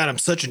 oh God, I'm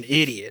such an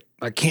idiot.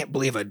 I can't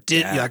believe I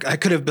did. Yeah. I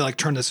could have been like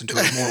turned this into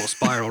a moral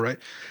spiral, right?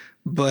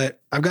 But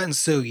I've gotten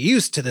so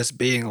used to this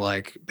being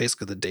like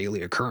basically the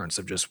daily occurrence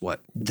of just what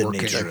the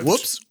working. Nature Like,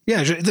 whoops.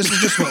 Yeah, this is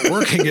just what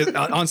working is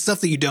on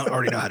stuff that you don't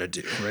already know how to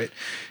do, right?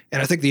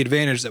 And I think the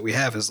advantage that we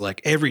have is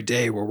like every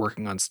day we're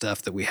working on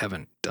stuff that we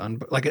haven't done,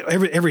 but like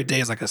every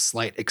day is like a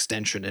slight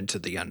extension into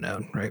the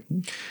unknown, right?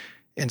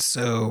 And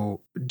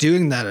so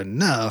doing that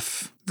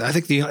enough, I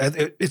think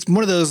it's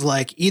one of those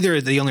like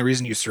either the only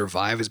reason you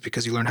survive is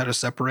because you learn how to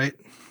separate,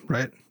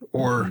 right?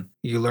 Or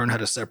you learn how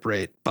to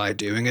separate by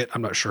doing it.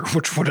 I'm not sure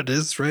which one it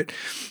is, right?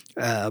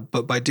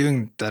 But by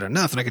doing that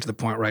enough, and I get to the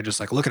point where I just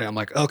like look at it, I'm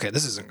like, okay,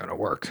 this isn't going to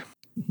work.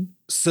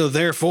 So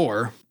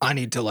therefore, I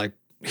need to like,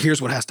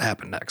 here's what has to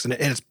happen next. And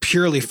it's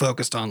purely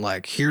focused on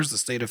like, here's the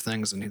state of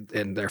things,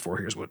 and therefore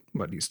here's what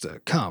needs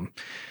to come.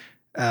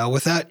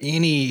 Without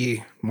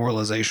any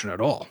moralization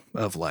at all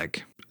of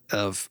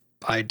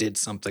I did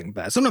something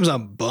bad. Sometimes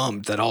I'm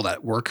bummed that all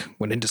that work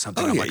went into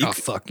something. I'm like, oh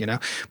fuck,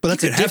 But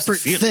that's a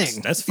different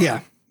thing. That's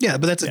fine. Yeah,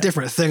 but that's a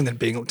different thing than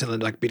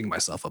beating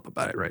myself up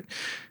about it, right?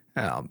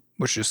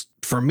 Which just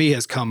for me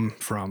has come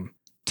from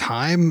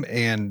time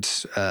and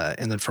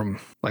then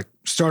from like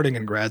starting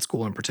in grad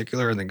school in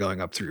particular, and then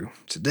going up through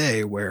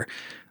today, where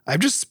I've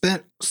just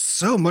spent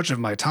so much of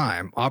my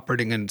time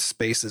operating in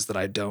spaces that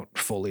I don't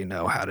fully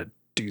know how to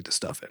do the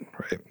stuff in,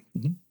 right?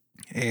 Mm-hmm.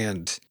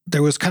 And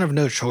there was kind of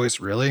no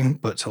choice really,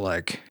 but to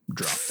like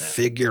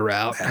figure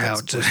out how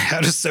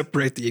to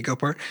separate the ego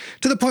part,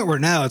 to the point where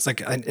now it's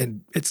like,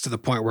 and it's to the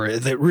point where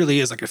it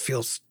really is like, it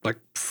feels like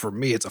for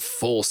me, it's a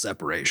full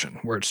separation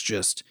where it's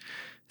just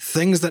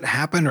things that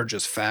happen are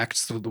just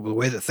facts. The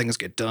way that things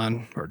get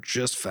done are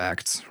just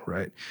facts,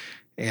 right?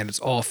 And it's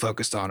all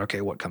focused on, okay,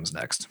 what comes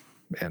next?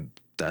 And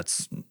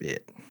that's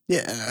it.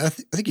 Yeah, I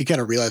think you kind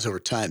of realize over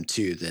time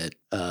too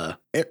that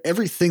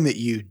everything that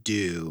you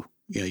do,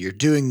 you're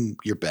doing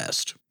your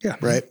best. Yeah.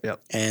 Right.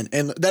 Yep. And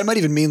that might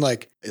even mean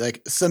like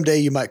someday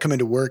you might come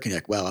into work and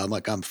you're like, well,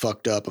 I'm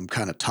fucked up. I'm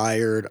kind of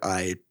tired.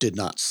 I did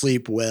not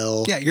sleep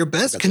well. Yeah. Your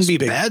best can be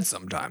bad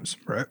sometimes,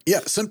 right? Yeah.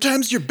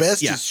 Sometimes your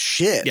best is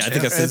shit. Yeah. I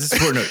think that's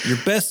important. Your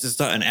best is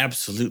not an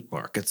absolute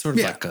mark. It's sort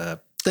of like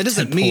a, that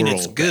doesn't mean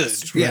it's good.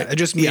 Best, right? Yeah. It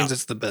just means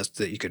it's the best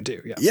that you can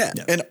do. Yeah.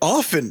 And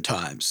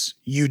oftentimes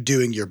you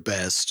doing your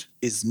best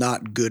is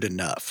not good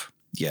enough.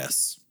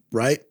 Yes.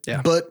 Right?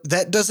 Yeah. But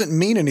that doesn't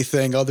mean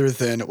anything other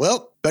than,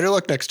 well, better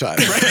luck next time.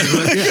 Right?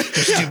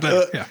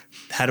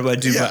 How do I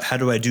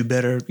do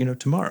better,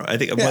 tomorrow? I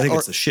think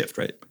it's a shift,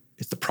 right?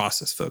 It's the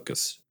process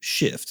focus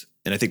shift.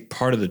 And I think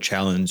part of the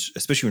challenge,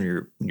 especially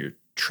when you're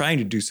trying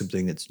to do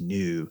something that's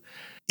new,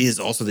 is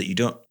also that you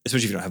don't,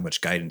 especially if you don't have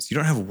much guidance, you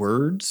don't have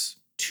words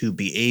to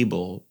be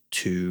able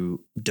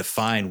to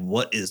define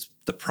what is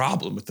the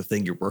problem with the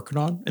thing you're working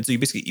on. And so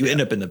you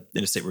end up in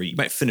a state where you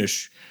might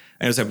finish.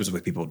 I know this happens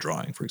with people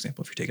drawing, for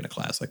example. If you're taking a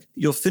class, like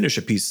you'll finish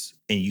a piece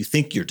and you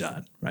think you're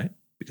done, right?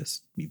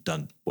 Because you've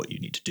done what you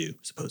need to do,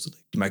 supposedly.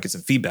 You might get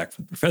some feedback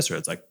from the professor.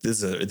 It's like,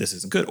 this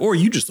isn't good. Or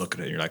you just look at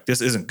it and you're like,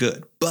 this isn't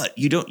good. But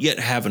you don't yet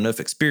have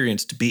enough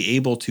experience to be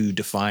able to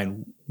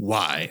define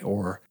why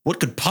or what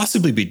could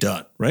possibly be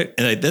done, right?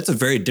 And that's a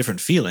very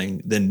different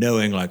feeling than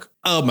knowing like,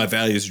 oh, my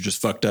values are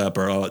just fucked up,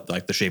 or oh,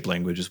 like the shape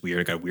language is weird.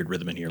 I got a weird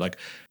rhythm in here. Like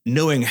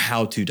knowing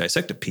how to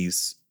dissect a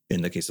piece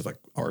in the case of like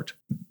art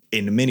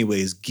in many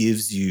ways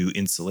gives you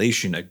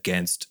insulation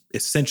against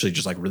essentially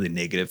just like really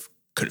negative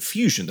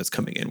confusion that's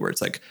coming in, where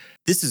it's like,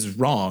 this is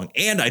wrong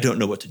and I don't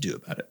know what to do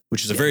about it,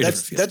 which is a very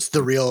different feeling. That's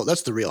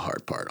the real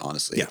hard part,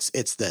 honestly. Yeah.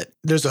 It's that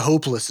there's a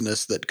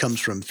hopelessness that comes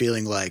from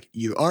feeling like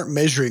you aren't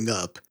measuring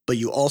up, but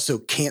you also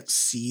can't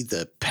see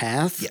the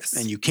path. Yes.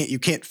 And you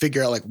can't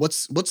figure out like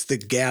what's the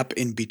gap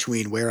in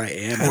between where I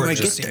am Or and where it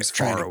just seems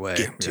far away.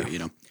 Get to, you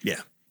know?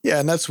 Yeah. Yeah,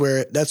 and that's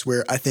where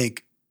I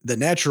think the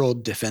natural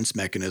defense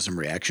mechanism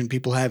reaction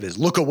people have is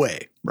look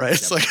away, right?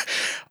 It's like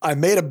I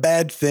made a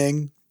bad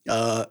thing,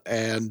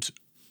 and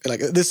like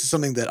this is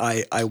something that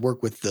I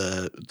work with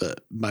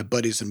my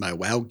buddies in my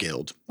WoW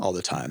guild all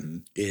the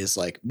time. Is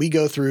like we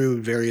go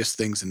through various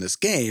things in this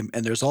game,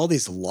 and there's all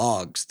these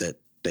logs that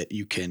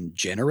you can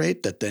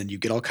generate that then you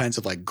get all kinds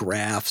of like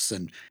graphs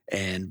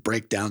and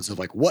breakdowns of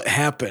like what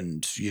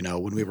happened, you know,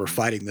 when we were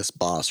fighting this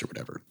boss or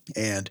whatever.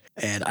 And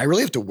I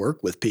really have to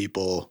work with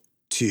people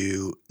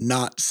to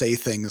not say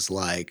things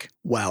like,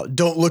 wow,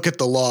 don't look at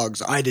the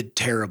logs. I did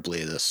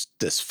terribly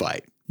this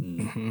fight.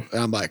 Mm-hmm.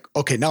 And I'm like,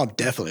 okay, now I'm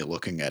definitely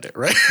looking at it,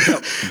 right?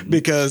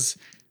 because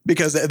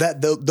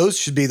those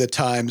should be the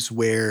times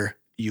where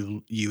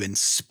you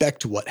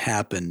inspect what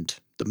happened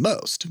the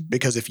most.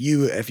 Because if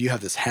you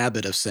have this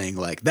habit of saying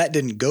like that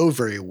didn't go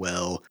very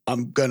well,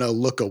 I'm gonna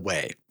look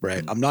away, right?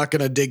 Mm-hmm. I'm not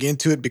gonna dig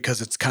into it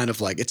because it's kind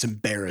of like it's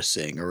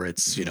embarrassing or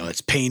it's you know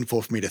it's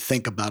painful for me to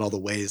think about all the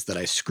ways that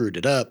I screwed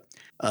it up.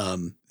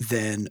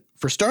 Then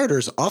for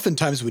starters,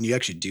 oftentimes when you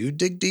actually do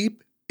dig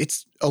deep,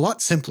 it's a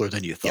lot simpler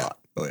than you thought.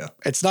 Yeah. Oh yeah.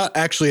 It's not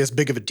actually as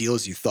big of a deal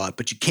as you thought,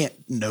 but you can't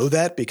know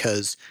that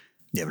because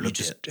you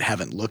just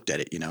haven't looked at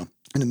it, you know?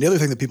 And then the other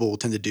thing that people will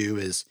tend to do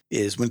is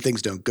when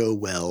things don't go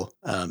well,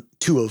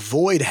 to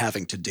avoid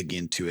having to dig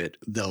into it,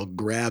 they'll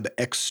grab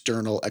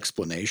external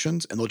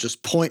explanations and they'll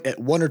just point at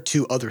one or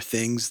two other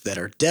things that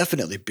are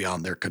definitely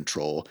beyond their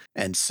control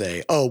and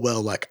say, oh,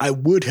 well, like I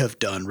would have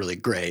done really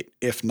great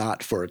if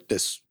not for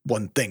this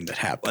one thing that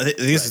happened. Well, I think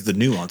this is the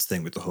nuanced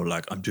thing with the whole,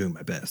 like, I'm doing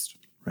my best,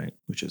 right?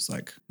 Which is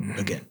like,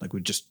 again, like we're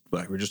just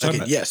talking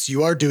about. Yes,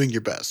 you are doing your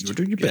best. You're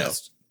doing your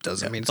best.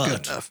 Doesn't mean it's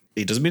good enough.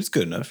 It doesn't mean it's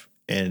good enough.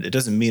 And it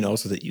doesn't mean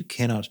also that you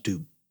cannot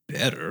do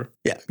better.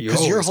 Yeah,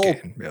 because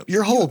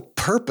your whole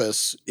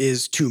purpose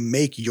is to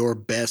make your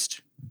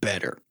best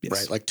better,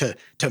 right? Like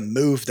to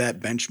move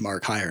that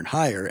benchmark higher and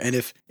higher. And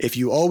if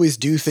you always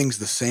do things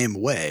the same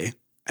way,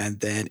 and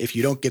then if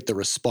you don't get the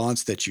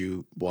response that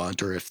you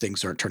want, or if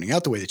things aren't turning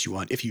out the way that you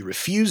want, if you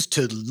refuse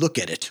to look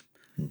at it,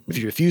 if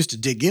you refuse to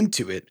dig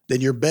into it, then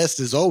your best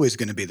is always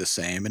going to be the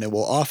same, and it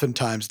will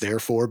oftentimes,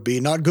 therefore, be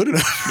not good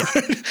enough.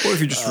 Yeah. Or if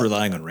you're just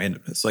relying on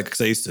randomness. Like,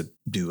 because I used to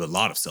do a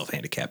lot of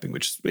self-handicapping,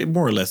 which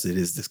more or less it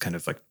is this kind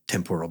of like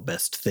temporal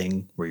best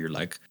thing where you're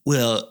like,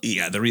 well,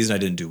 yeah, the reason I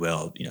didn't do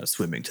well,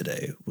 swimming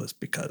today was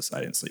because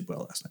I didn't sleep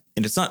well last night.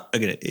 And it's not,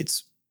 again,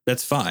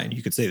 that's fine.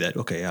 You could say that,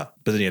 okay, yeah.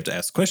 But then you have to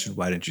ask the question,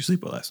 why didn't you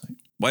sleep well last night?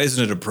 Why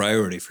isn't it a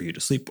priority for you to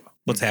sleep well?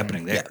 What's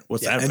happening there?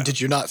 What's that about? And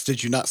did you not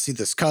see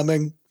this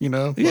coming?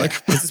 Yeah. Like,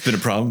 has this been a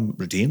problem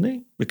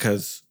routinely?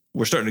 Because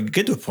we're starting to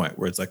get to a point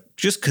where it's like,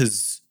 just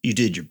because you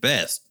did your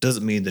best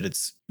doesn't mean that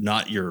it's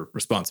not your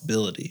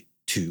responsibility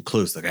to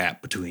close the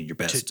gap between your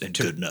best and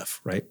good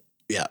enough, right?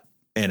 Yeah.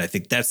 And I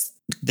think that's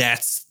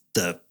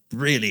the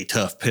really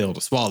tough pill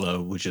to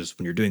swallow, which is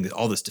when you're doing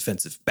all this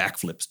defensive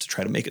backflips to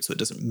try to make it so it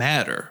doesn't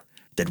matter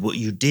that what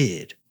you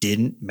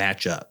didn't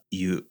match up.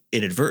 You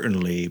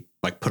inadvertently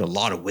put a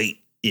lot of weight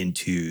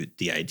into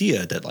the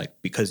idea that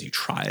because you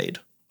tried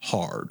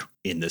hard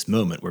in this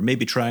moment, where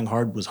maybe trying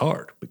hard was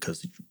hard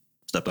because you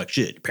slept like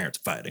shit, your parents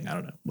fighting, I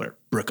don't know, whatever,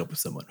 broke up with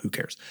someone, who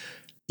cares?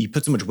 You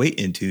put so much weight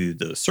into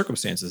those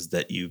circumstances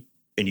that you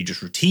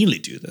just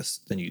routinely do this,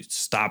 then you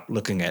stop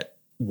looking at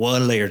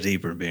one layer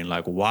deeper and being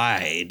like,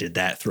 why did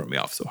that throw me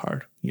off so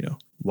hard?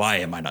 Why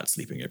am I not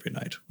sleeping every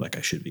night like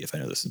I should be if I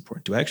know this is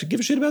important? Do I actually give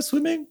a shit about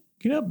swimming?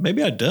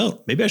 Maybe I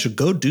don't. Maybe I should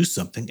go do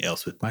something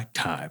else with my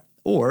time.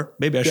 Or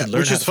maybe I should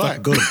learn how to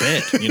fucking go to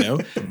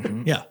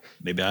bed, Yeah.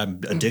 Maybe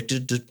I'm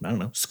addicted to, I don't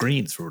know,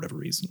 screens for whatever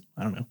reason.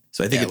 I don't know.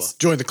 So I think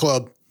join the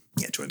club.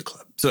 Yeah, join the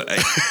club. So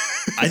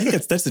I think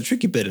that's the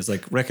tricky bit, is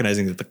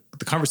recognizing that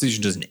the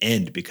conversation doesn't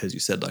end because you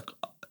said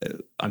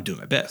I'm doing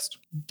my best.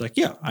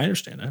 Yeah, I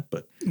understand that,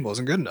 but it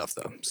wasn't good enough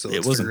though. So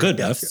it wasn't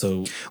good enough.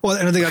 So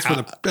and I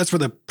think that's where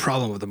the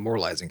problem with the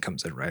moralizing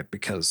comes in, right?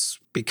 Because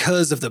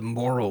of the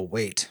moral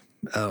weight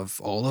of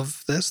all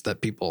of this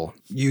that people,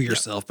 you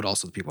yourself, but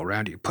also the people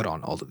around you, put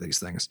on all of these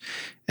things,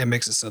 it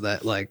makes it so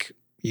that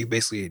you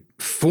basically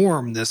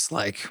form this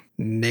like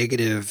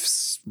negative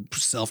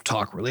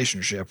self-talk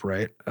relationship,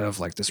 right? Of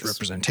like this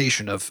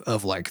representation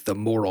of like the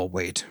moral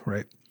weight,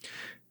 right?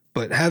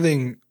 But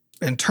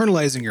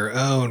internalizing your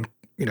own,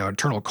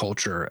 internal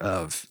culture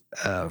of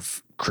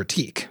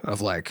critique,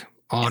 of like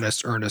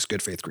honest, earnest,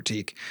 good faith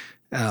critique,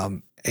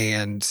 and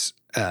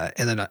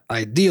then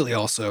ideally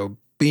also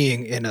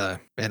being in a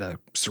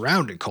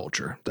surrounding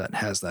culture that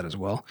has that as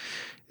well,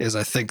 is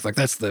I think like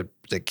that's the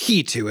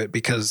key to it,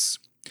 because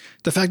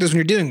the fact is when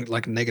you're doing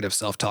like negative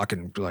self-talk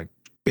and like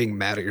being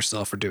mad at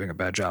yourself for doing a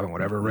bad job and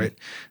whatever, right?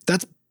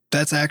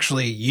 That's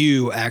actually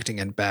you acting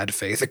in bad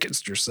faith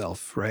against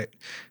yourself, right?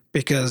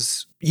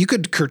 Because you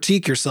could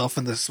critique yourself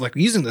in this, like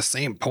using the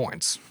same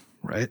points,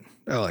 right?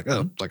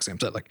 Like Sam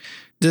said, like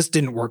this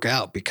didn't work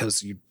out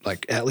because you,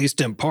 like, at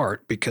least in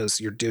part because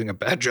you're doing a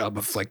bad job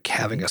of like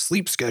having a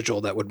sleep schedule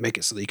that would make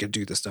it so that you could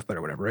do this stuff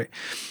better, whatever, right?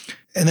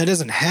 And that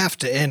doesn't have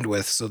to end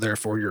with, so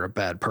therefore you're a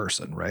bad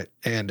person, right?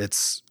 And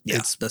that's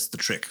the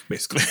trick,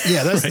 basically.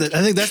 Yeah, that's right.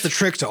 I think that's the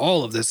trick to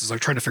all of this, is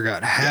like trying to figure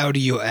out how do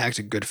you act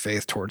in good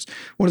faith towards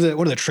one of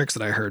the tricks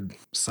that I heard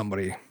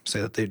somebody say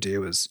that they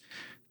do is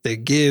they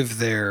give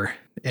their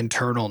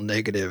internal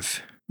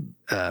negative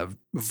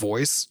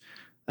voice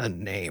a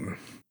name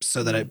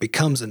so that it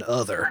becomes an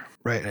other,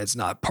 right? And it's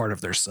not part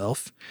of their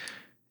self.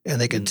 And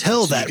they can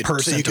tell that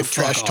person to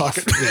trash talk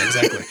it. Yeah,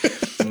 exactly.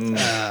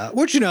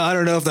 Which, I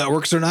don't know if that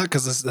works or not,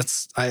 because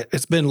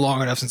it's been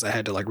long enough since I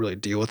had to like really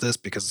deal with this,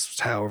 because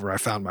however I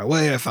found my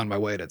way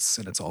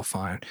and it's all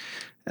fine.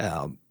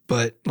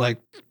 But like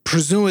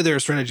presumably there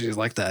are strategies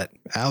like that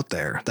out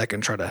there that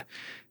can try to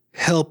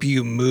help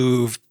you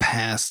move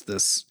past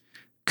this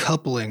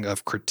coupling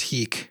of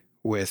critique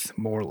with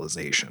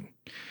moralization.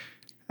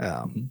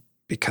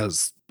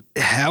 Because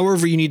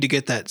however you need to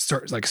get that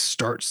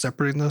start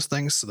separating those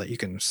things so that you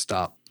can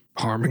stop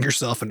harming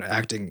yourself and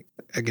acting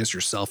against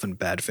yourself in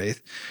bad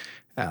faith.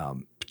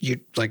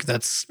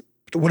 That's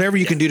whatever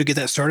you can do to get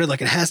that started.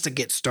 Like it has to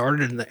get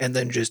started and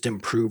then just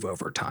improve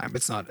over time.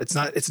 It's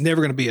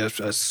never going to be a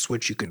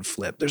switch you can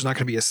flip. There's not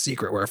going to be a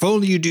secret where if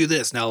only you do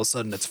this, now all of a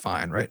sudden it's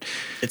fine, right?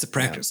 It's a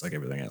practice like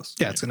everything else.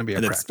 Yeah, it's going to be a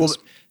practice.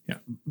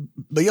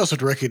 But you also have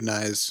to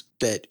recognize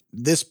that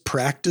this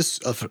practice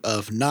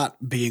of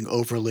not being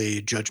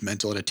overly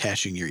judgmental and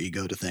attaching your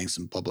ego to things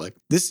in public,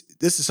 this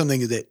is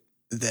something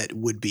that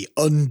would be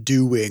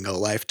undoing a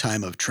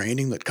lifetime of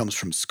training that comes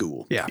from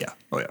school. Yeah.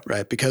 Oh yeah.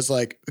 Right. Because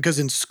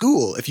in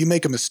school, if you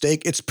make a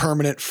mistake, it's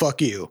permanent.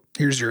 Fuck you.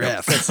 Here's your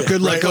F.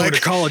 Good luck going to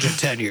college in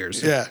 10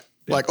 years. Yeah.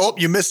 Like,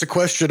 you missed a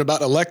question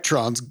about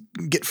electrons.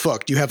 Get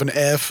fucked. You have an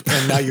F,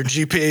 and now your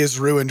GPA is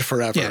ruined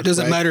forever. Yeah, it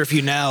doesn't matter if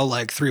you now,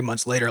 like 3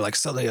 months later, like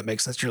suddenly it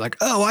makes sense. You're like,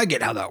 oh, I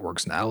get how that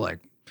works now. Like,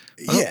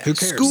 who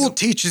cares? School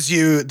teaches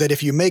you that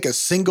if you make a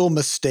single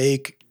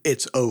mistake,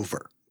 it's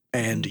over,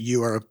 and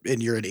you're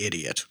an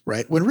idiot,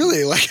 right? When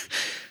really, like,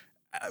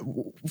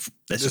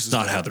 that's just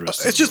not how the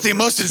rest. It's just the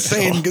most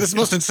insane. This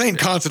most insane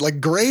concept.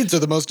 Like grades are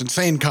the most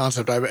insane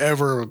concept I've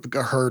ever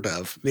heard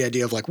of. The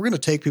idea of like we're going to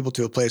take people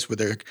to a place where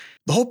the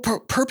whole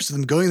purpose of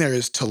them going there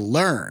is to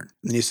learn.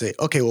 And then you say,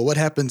 okay, well, what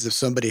happens if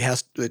somebody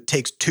it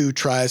takes 2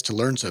 tries to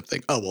learn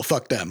something? Oh, well,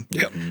 fuck them.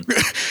 Yep.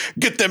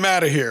 Get them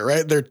out of here,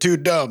 right? They're too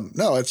dumb.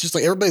 No, it's just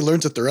like everybody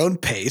learns at their own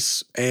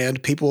pace,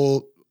 and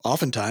people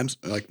oftentimes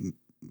like.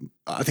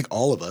 I think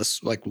all of us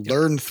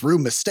learn through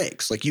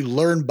mistakes. Like you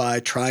learn by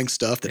trying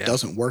stuff that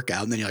doesn't work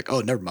out, and then you're like,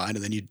 oh, never mind.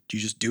 And then you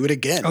just do it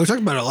again. We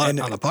talked about it a lot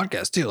on the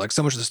podcast too. Like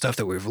so much of the stuff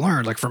that we've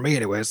learned, like for me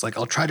anyway, it's like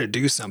I'll try to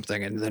do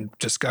something and then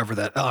discover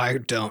that, I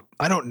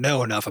don't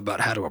know enough about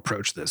how to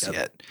approach this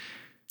yet.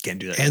 Can't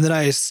do that. And then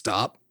I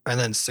stop. And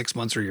then 6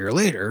 months or a year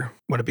later,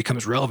 when it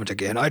becomes relevant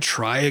again, I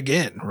try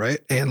again. Right.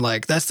 And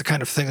like, that's the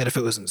kind of thing that if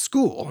it was in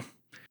school,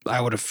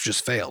 I would have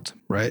just failed.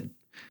 Right.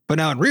 But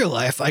now in real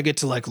life, I get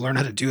to like learn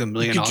how to do a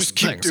million awesome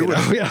things.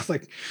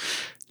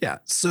 Yeah,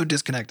 so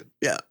disconnected.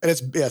 Yeah, and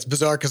it's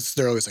bizarre because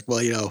they're always like,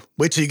 well,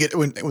 wait till you get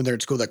when they're in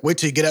school, like wait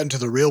till you get out into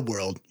the real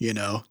world.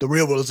 The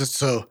real world is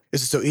so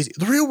easy.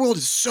 The real world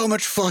is so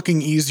much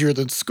fucking easier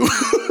than school.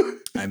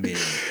 I mean,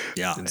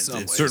 yeah, in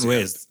certain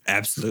ways,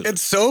 absolutely. In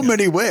so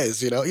many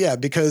ways,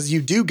 because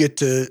you do get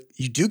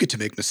to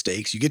make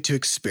mistakes, you get to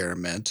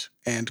experiment,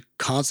 and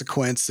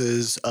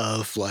consequences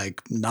of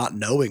like not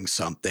knowing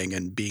something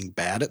and being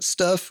bad at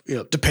stuff,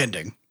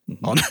 depending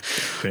on,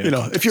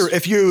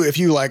 if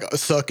you like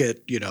suck at,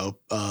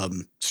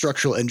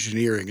 structural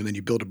engineering and then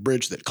you build a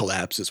bridge that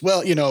collapses,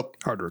 well,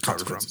 hard to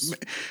recover from.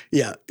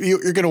 Yeah.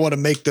 You're going to want to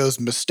make those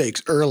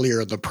mistakes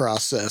earlier in the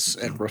process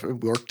and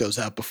work those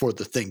out before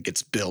the thing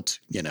gets built,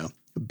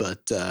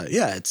 but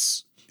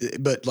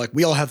but like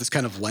we all have this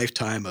kind of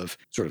lifetime of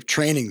sort of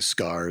training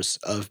scars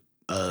of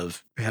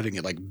having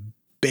it like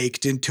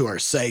baked into our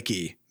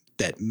psyche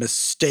that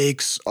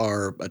mistakes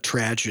are a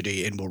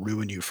tragedy and will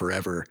ruin you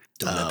forever.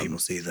 Don't let people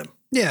see them.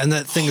 Yeah, and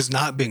that thing is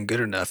not being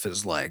good enough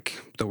is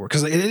like the word,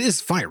 because it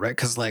is funny, right?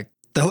 Because like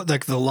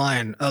the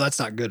line, oh, that's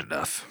not good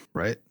enough,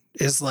 right?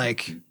 Is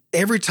like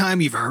every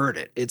time you've heard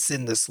it, it's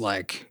in this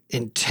like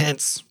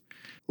intense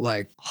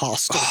like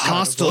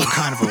hostile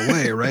kind of a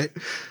way, right?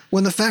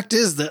 When the fact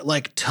is that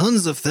like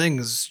tons of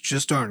things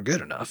just aren't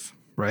good enough,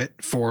 right?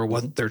 For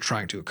what they're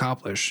trying to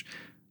accomplish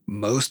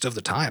most of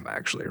the time,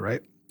 actually,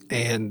 right?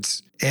 And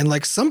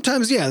like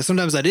sometimes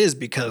that is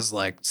because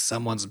like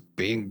someone's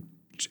being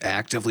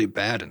actively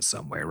bad in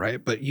some way,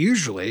 right? But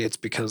usually it's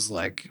because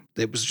like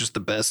it was just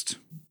the best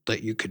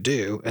that you could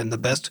do, and the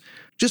best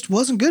just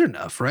wasn't good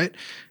enough, right?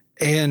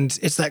 And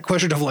it's that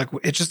question of like,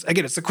 it's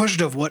the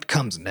question of what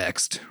comes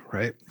next,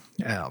 right?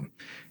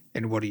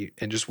 And what do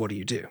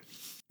you do?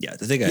 Yeah,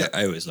 the thing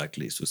I always liked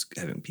least was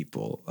having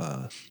people,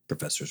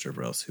 professors or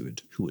whatever else who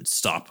would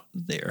stop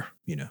there.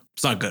 You know,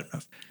 it's not good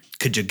enough.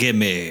 Could you give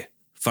me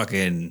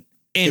fucking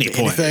any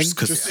pointers?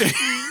 Because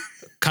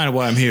kind of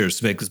why I'm here is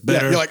to make this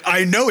better. You're like,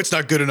 I know it's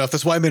not good enough.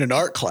 That's why I'm in an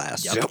art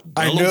class. Yep.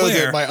 I know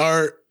that my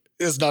art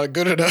is not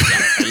good enough.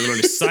 I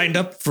literally signed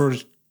up for,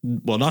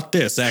 well, not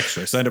this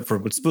actually. I signed up for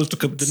what's supposed to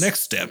come the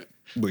next step,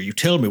 where you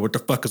tell me what the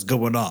fuck is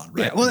going on.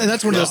 Right. Yeah, well, and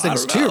that's one of those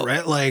things too,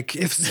 right? Like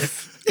if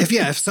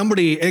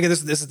somebody, again,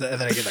 this is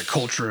the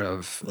culture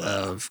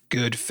of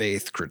good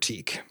faith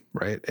critique,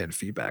 right, and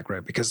feedback,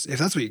 right? Because if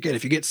that's what you get,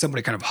 if you get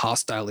somebody kind of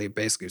hostilely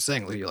basically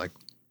saying, you're like,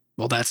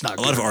 well, that's not a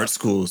good lot of enough, art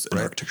schools and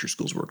right? architecture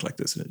schools work like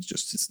this, and it's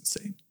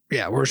insane.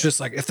 Yeah, where it's just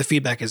like if the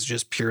feedback is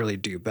just purely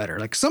do better.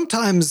 Like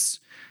sometimes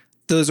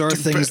those are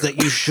things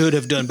that you should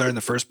have done better in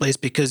the first place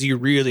because you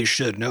really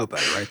should know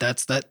better, right?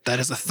 That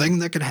is a thing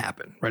that can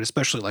happen, right?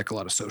 Especially like a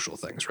lot of social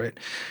things, right?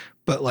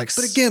 But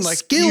again,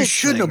 like you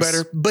should know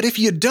better. But if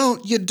you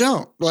don't, you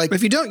don't. Like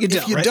if you don't, you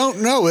don't. If you right?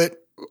 don't know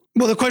it.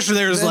 Well, the question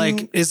there is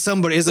like,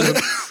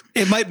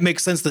 it might make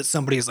sense that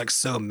somebody is like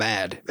so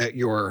mad at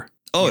your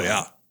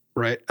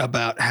right,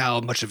 about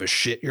how much of a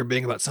shit you're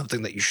being about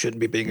something that you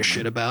shouldn't be being a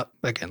shit about.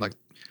 Again, like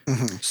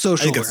social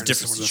I think that's a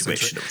different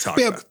situation to talk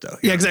about, though.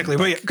 Yeah, exactly.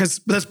 But because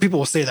that's people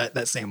will say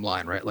that same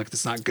line, right? Like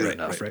it's not good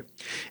enough, right?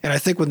 And I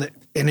think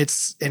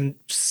it's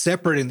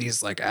separating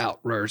these like out,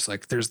 where it's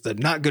like there's the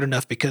not good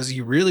enough because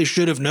you really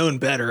should have known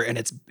better, and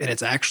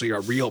it's actually a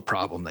real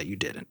problem that you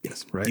didn't.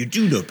 Yes, right. You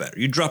do know better.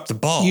 You dropped the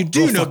ball. You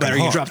do know better.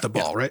 Hard. You dropped the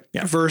ball, right?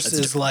 Yeah.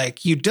 Versus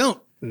like you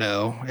don't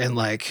know and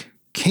like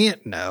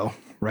can't know,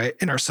 right?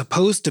 And are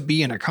supposed to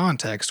be in a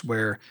context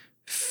where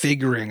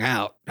figuring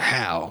out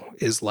how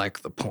is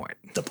like the point.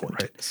 The point,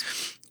 right?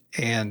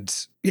 And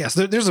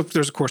so there's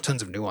of course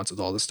tons of nuance with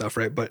all this stuff,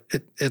 right? But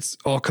it's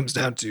all comes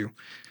down to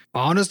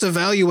honest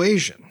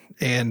evaluation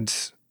and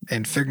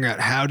figuring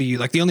out how do you,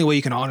 like, the only way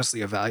you can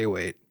honestly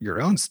evaluate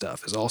your own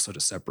stuff is also to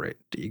separate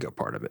the ego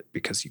part of it,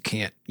 because you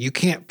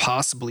can't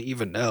possibly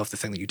even know if the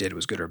thing that you did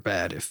was good or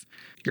bad if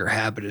your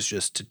habit is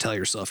just to tell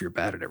yourself you're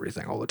bad at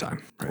everything all the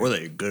time. Right? Or that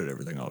you're good at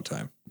everything all the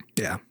time.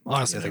 Yeah.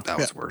 Honestly, I think that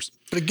was worse.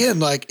 But again,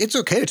 like, it's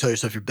okay to tell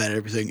yourself you're bad at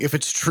everything if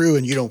it's true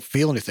and you don't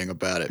feel anything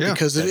about it,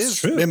 because it is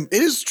true. It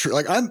is true.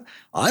 Like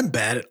I'm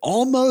bad at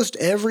almost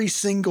every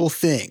single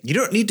thing. You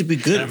don't need to be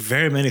good at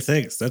very many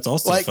things. That's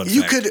also like a fun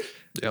you fact. could.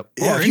 Yep.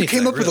 Yeah, if you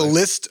came up with a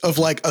list of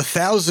like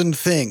 1,000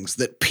 things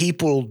that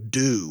people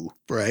do,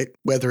 right?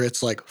 Whether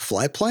it's like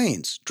fly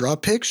planes, draw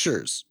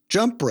pictures,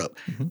 jump rope.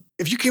 Mm-hmm.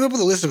 If you came up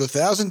with a list of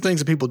 1,000 things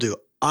that people do,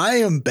 I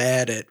am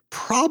bad at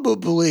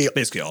probably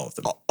basically all of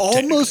them.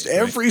 Almost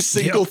every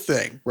single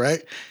thing,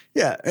 right?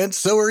 Yeah, and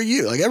so are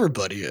you. Like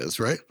everybody is,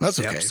 right? That's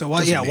okay. So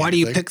why do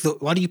you pick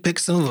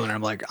some of them? And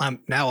I'm like,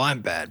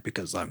 I'm bad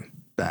because I'm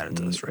bad at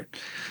this, right?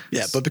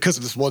 Yeah, but because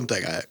of this one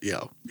thing,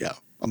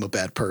 I'm a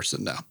bad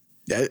person now.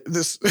 Yeah,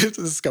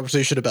 this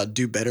conversation about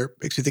do better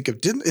makes me think of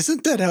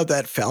isn't that how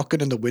that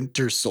Falcon and the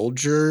Winter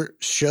Soldier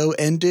show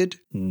ended?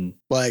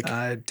 Like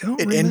I don't.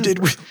 It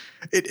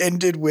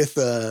ended with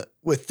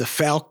the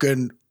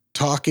Falcon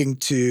talking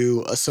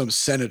to some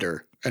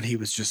senator, and he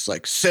was just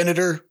like,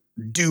 "Senator,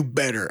 do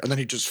better," and then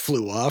he just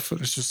flew off, and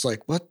it's just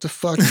like, what the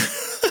fuck?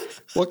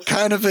 What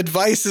kind of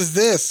advice is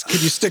this?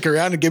 Could you stick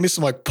around and give me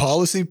some like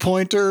policy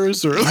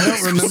pointers? Or I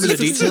don't remember the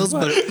details,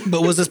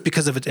 but was this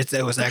because of it?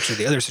 It was actually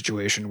the other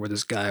situation where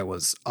this guy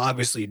was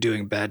obviously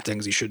doing bad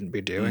things he shouldn't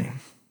be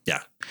doing.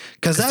 Yeah,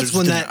 because that's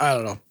when I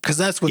don't know. Because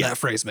that's when that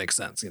phrase makes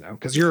sense,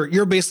 because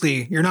you're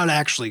basically, you're not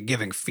actually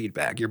giving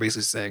feedback. You're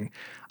basically saying,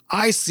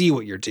 I see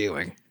what you're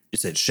doing. You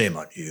said shame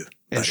on you.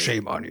 And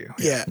shame on you.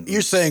 Yeah.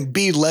 You're saying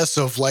be less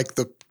of like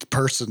the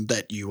person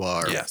that you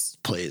are. Yes.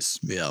 Please.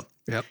 Yeah.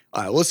 Yep.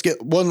 All right. Let's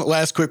get one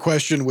last quick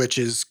question, which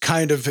is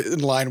kind of in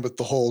line with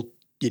the whole,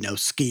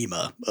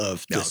 schema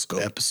of this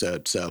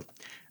episode. So,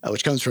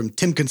 which comes from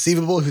Tim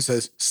Conceivable, who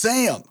says,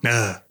 Sam,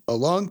 a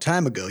long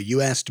time ago,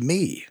 you asked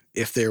me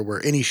if there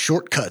were any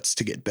shortcuts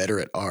to get better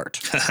at art.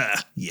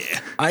 Yeah.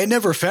 I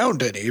never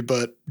found any,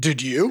 but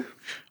did you?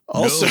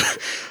 Also,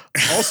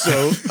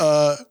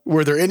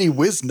 were there any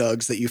whiz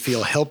nugs that you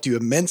feel helped you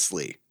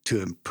immensely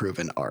to improve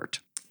in art?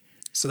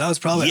 So that was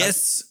probably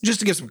yes.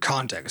 Just to give some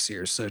context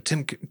here. So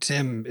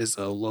Tim is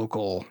a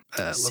local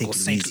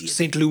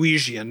Saint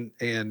Louisian,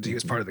 and he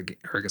was part of the,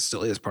 or I guess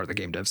still is part of the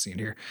game dev scene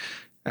here.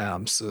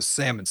 So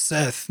Sam and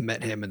Seth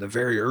met him in the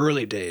very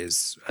early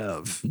days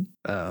of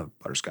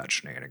Butterscotch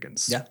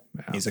Shenanigans. Yeah,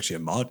 he's actually a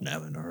mod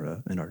now in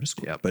our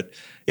Discord. Yeah. But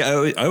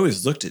yeah, I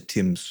always looked at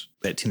Tim's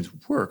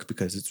work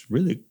because it's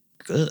really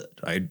good.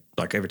 I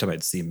like every time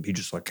I'd see him, he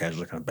just like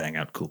casually kind of bang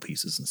out cool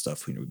pieces and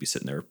stuff. We'd be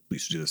sitting there. We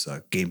used to do this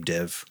game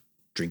dev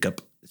drink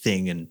up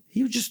thing, and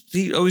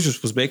he always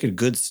just was making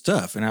good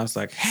stuff. And I was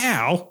like,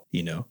 how?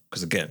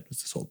 Because again,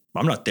 it's this whole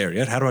I'm not there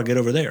yet. How do I get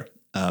over there?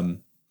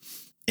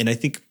 And I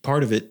think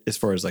part of it, as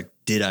far as like,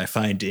 did I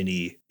find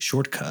any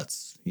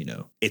shortcuts?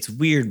 It's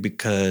weird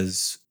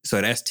because so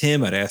I'd asked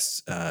Tim, I'd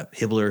asked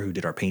Hibbler, who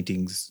did our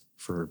paintings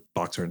for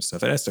box art and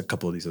stuff. I'd asked a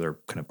couple of these other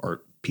kind of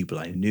art people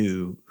I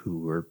knew who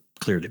were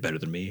clearly better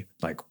than me.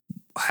 Like,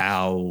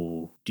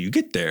 how do you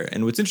get there?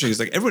 And what's interesting is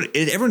like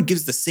everyone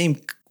gives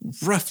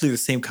roughly the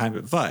same kind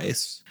of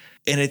advice.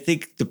 And I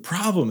think the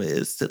problem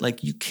is that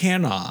like you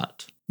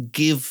cannot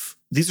give,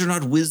 these are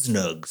not whiz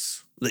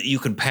nugs that you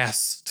can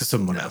pass to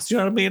someone else. You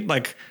know what I mean?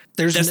 Like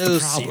there's no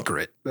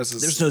secret.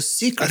 There's no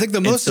secret. I think the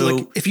most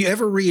like if you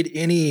ever read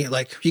any,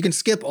 like you can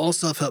skip all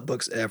self-help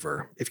books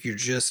ever. If you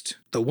just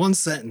the one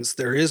sentence,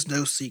 there is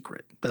no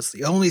secret. That's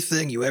the only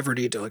thing you ever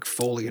need to like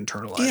fully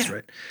internalize,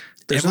 right?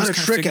 There's not a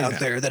trick out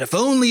there that if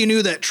only you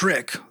knew that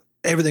trick,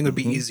 everything would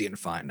be easy and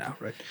fine now,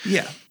 right?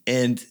 Yeah.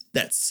 And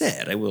that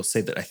said, I will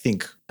say that I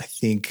think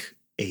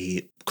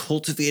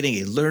cultivating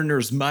a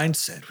learner's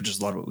mindset, which is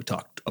a lot of what we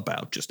talked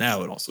about just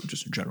now and also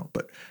just in general,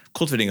 but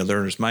cultivating a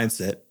learner's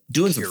mindset,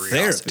 doing some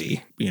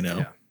therapy,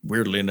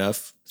 weirdly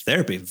enough,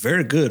 therapy,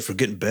 very good for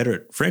getting better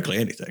at, frankly,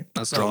 anything.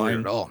 That's not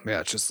weird at all. Yeah,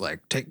 it's just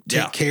like take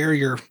care of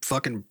your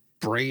fucking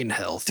brain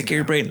health. Take care of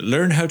your brain.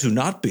 Learn how to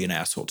not be an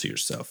asshole to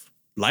yourself.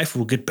 Life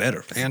will get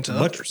better and to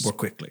much others. More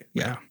quickly.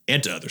 Yeah.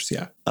 And to others.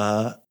 Yeah.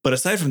 But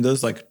aside from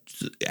those like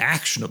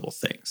actionable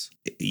things,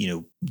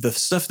 the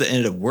stuff that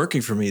ended up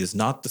working for me is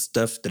not the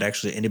stuff that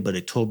actually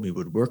anybody told me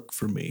would work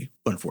for me,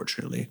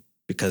 unfortunately,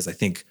 because I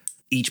think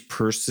each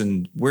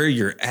person where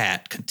you're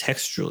at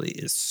contextually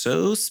is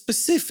so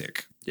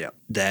specific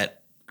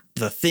that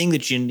the thing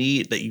that you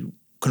need, that you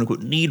quote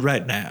unquote need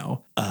right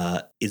now,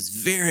 is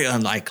very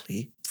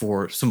unlikely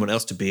for someone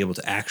else to be able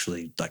to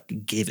actually like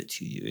give it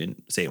to you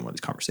in, say, in one of these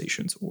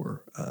conversations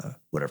or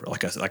whatever,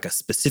 like a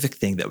specific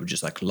thing that would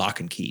just like lock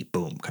and key,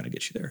 boom, kind of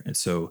get you there. And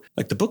so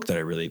like the book that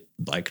I really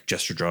like,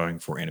 Gesture Drawing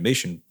for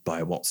Animation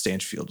by Walt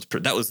Stanfield,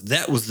 that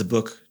was the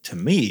book to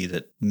me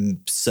that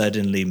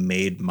suddenly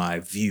made my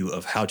view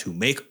of how to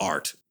make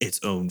art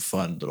its own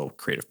fun little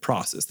creative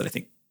process that I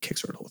think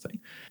kickstarted the whole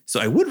thing. So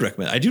I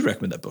do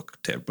recommend that book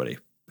to everybody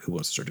who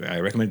wants to start doing it.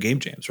 I recommend game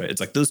jams, right? It's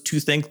like those two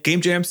things,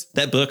 game jams,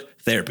 that book,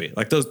 therapy.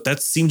 Like that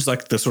seems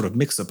like the sort of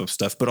mix up of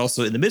stuff, but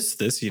also in the midst of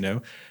this,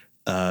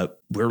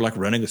 we're like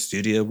running a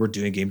studio. We're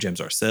doing game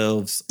jams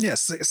ourselves.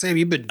 Yes. Sam,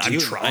 you've been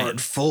doing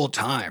art full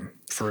time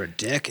for a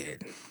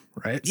decade,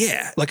 right?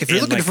 Yeah. Like if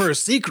you're looking for a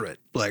secret,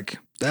 like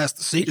that's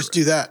the secret. Just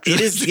do that. It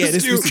is. Yeah.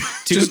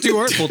 Just do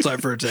art full time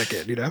for a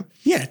decade,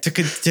 Yeah.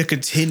 To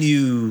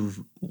continue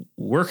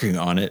working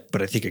on it.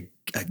 But I think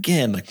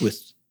again, like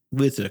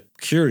with a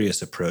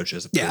curious approach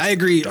as I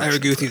agree. I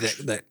agree with you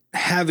that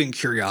having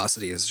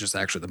curiosity is just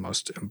actually the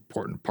most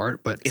important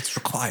part, but it's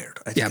required.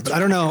 I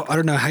don't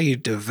know how you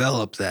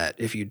develop that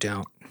if you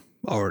don't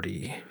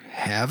already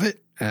have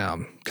it.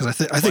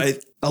 Because I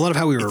think a lot of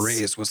how we were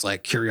raised was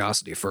like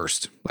curiosity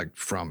first, like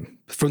from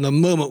the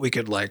moment we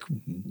could like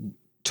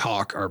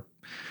talk,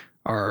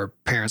 our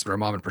parents, but our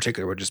mom in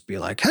particular would just be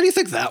like, how do you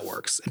think that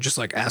works? And just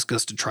like ask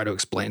us to try to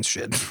explain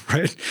shit.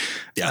 Right.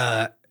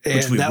 Yeah.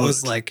 And that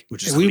was like,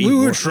 we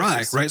would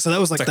try, right? So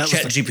that was like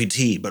Chat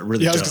GPT, but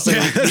really, I was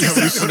going to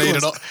say, we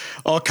created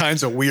all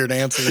kinds of weird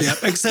answers. Yeah,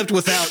 except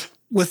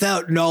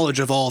without knowledge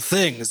of all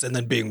things and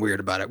then being weird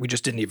about it. We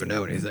just didn't even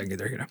know anything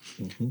either,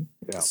 Mm-hmm.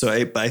 Yeah. So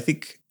I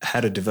think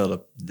how to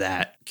develop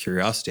that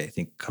curiosity, I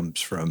think, comes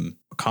from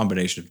a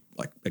combination of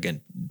like, again,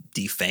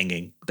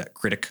 defanging that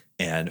critic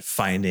and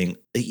finding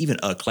even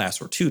a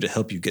class or two to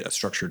help you get a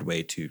structured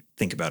way to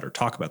think about or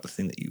talk about the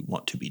thing that you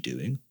want to be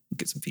doing.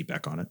 Get some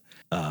feedback on it.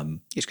 You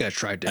just got to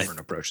try different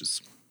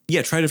approaches.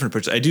 Yeah, try different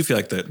approaches. I do feel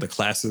like the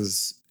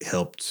classes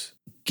helped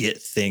get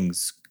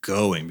things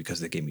going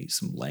because they gave me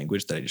some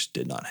language that I just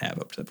did not have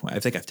up to that point. I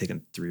think I've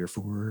taken 3 or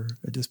 4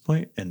 at this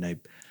point, and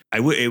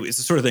it's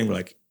the sort of thing where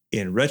like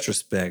in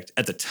retrospect,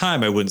 at the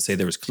time, I wouldn't say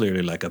there was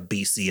clearly like a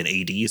BC and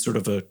AD sort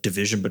of a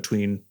division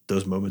between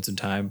those moments in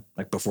time,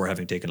 like before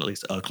having taken at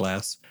least a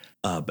class.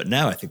 But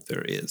now I think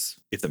there is,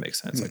 if that makes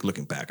sense. Like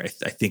looking back, I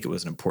think it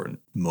was an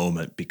important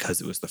moment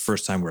because it was the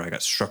first time where I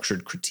got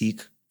structured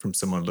critique from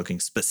someone looking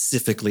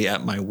specifically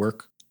at my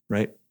work,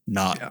 right?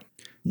 Not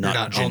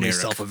only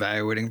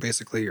self-evaluating,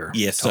 basically. Or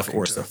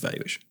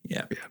self-evaluation.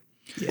 Yeah.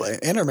 Well,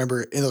 and I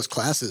remember in those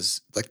classes,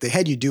 like they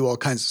had you do all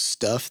kinds of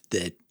stuff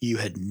that you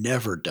had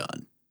never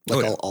done.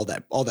 Like all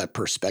that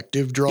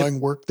perspective drawing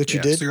work that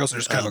you did. So you're also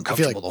just kind of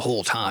uncomfortable the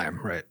whole time,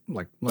 right?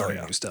 Like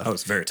learning new stuff. I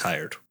was very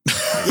tired.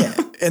 Yeah.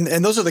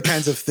 And those are the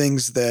kinds of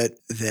things that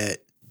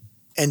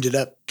ended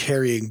up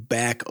carrying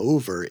back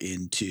over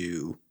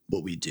into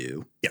what we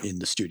do in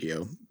the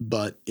studio,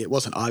 but it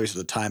wasn't obvious at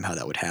the time how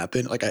that would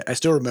happen. Like I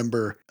still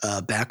remember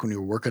back when we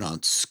were working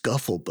on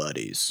Scuffle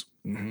Buddies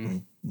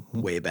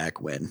way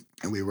back when,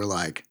 and we were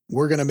like,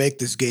 we're going to make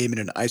this game in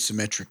an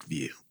isometric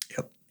view.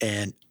 Yep.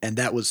 And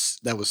that was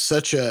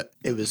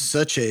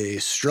such a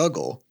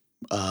struggle.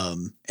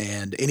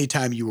 And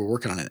anytime you were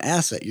working on an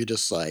asset, you're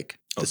just like,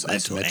 this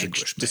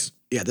isometric, this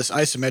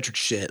isometric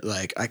shit.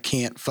 Like, I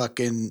can't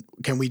fucking,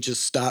 can we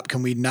just stop?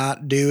 Can we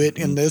not do it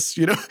in this,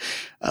 you know?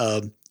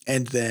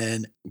 And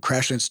then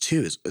Crashlands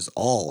 2 is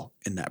all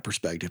in that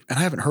perspective. And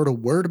I haven't heard a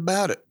word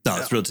about it. No,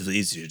 it's relatively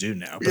easy to do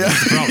now. But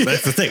that's the problem.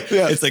 That's the thing.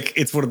 It's like,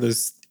 it's one of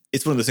those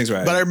things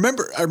where I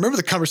remember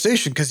the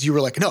conversation because you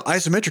were like, no,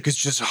 isometric is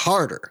just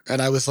harder.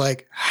 And I was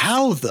like,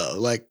 how though?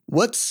 Like,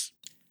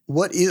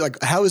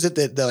 how is it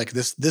that like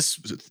this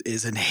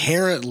is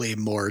inherently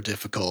more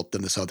difficult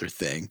than this other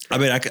thing? I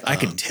mean, I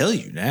can tell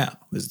you now.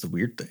 This is the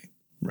weird thing,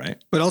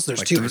 right? But also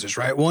there's two answers,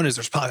 right? One is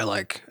there's probably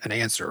like an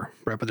answer,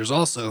 right? But there's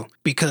also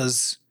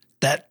because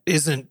that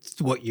isn't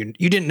what you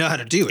didn't know how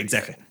to do it.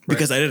 Exactly. Right?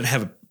 Because I didn't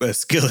have a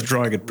skill at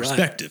drawing in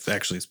perspective,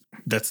 actually.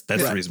 That's the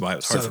reason why it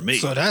was hard for me.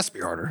 So it has to be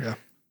harder, yeah.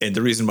 And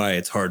the reason why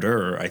it's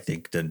harder, I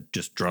think, than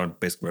just drawing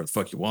basically whatever the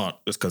fuck you want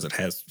is because it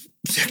has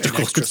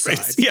technical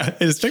constraints. Yeah,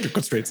 it has technical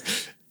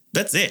constraints.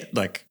 That's it.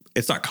 Like,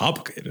 it's not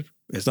complicated.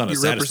 It's not a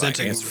satisfying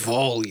answer. You're representing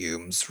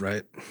volumes,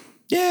 right?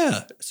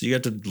 Yeah. So you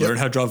have to learn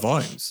how to draw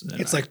volumes.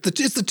 It's like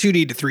it's the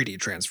 2D to 3D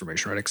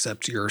transformation, right?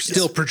 Except you're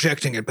still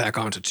projecting it back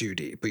onto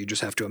 2D, but you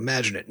just have to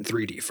imagine it in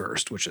 3D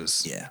first, which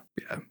is yeah.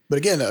 But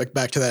again,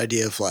 back to that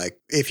idea of like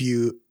if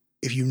you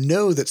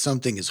know that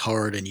something is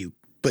hard and you're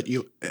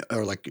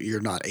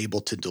not able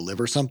to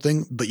deliver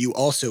something, but you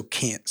also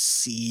can't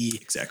see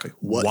exactly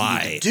what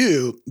why you need to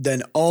do,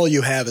 then all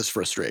you have is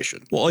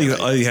frustration. Well,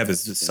 all you have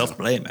is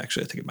self-blame,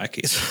 actually, I think in my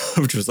case,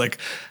 which was like,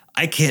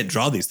 I can't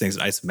draw these things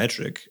in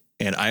isometric.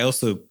 And I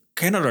also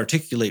cannot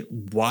articulate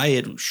why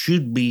it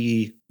should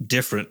be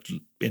different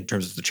in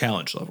terms of the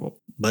challenge level,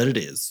 but it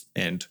is.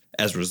 And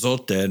as a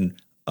result, then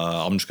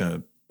I'm just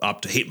going to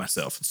opt to hate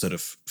myself instead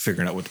of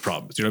figuring out what the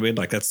problem is. You know what I mean?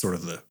 Like that's sort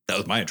of that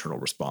was my internal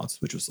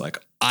response, which was like,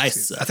 I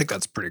think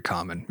that's pretty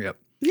common. Yep.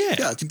 Yeah.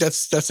 I think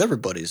that's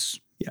everybody's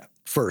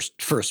first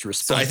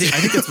response. So I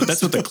think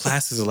that's what the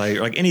classes are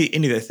like any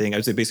other thing. I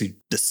would say basically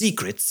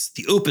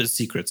the open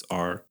secrets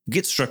are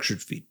get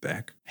structured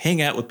feedback,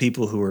 hang out with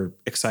people who are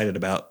excited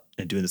about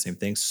and doing the same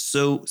thing.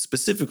 So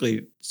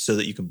specifically so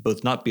that you can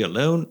both not be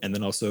alone and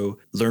then also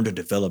learn to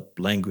develop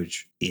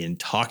language in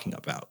talking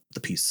about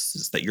the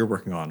pieces that you're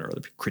working on or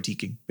the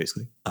critiquing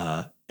basically.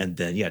 And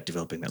then,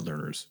 developing that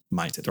learner's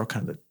mindset. They're all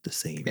kind of the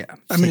same. Yeah.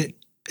 I mean,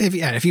 if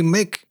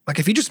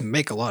you just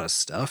make a lot of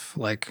stuff,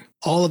 like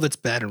all of it's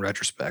bad in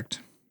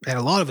retrospect and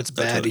a lot of it's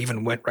bad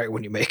even right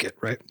when you make it,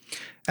 right?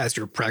 As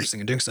you're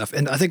practicing and doing stuff.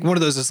 And I think one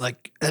of those is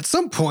like, at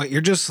some point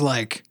you're just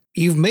like,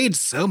 you've made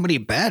so many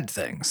bad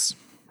things,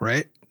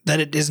 right? That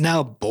it is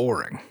now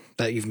boring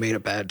that you've made a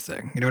bad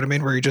thing. You know what I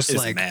mean? Where you're just it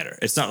like, doesn't matter.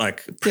 It's not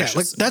like precious. Yeah,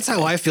 like that's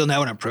how I feel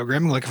now when I'm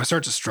programming. Like if I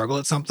start to struggle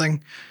at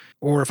something,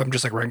 or if I'm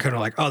just like writing code, I'm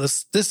like, oh,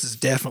 this is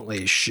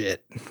definitely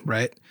shit,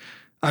 right?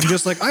 I'm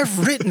just like,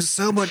 I've written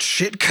so much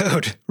shit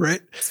code,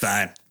 right? It's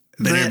fine.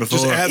 Been here before.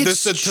 Just add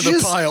this to the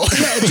pile.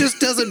 Yeah, it just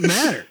doesn't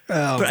matter.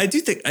 But I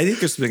think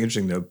there's something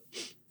interesting though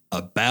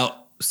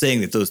about saying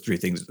that those three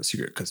things are the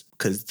secret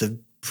because the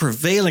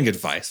prevailing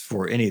advice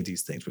for any of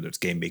these things, whether it's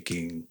game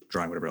making,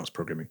 drawing, whatever else,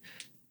 programming,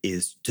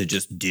 is to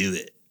just do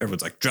it.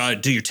 Everyone's like,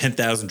 do your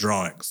 10,000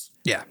 drawings.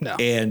 Yeah, no.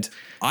 And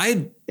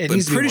it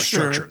needs to be more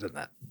structured than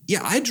that.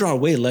 Yeah, I draw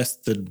way less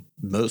than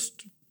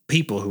most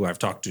people who I've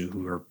talked to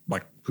who are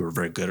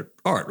very good at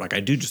art. Like I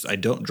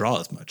don't draw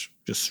as much,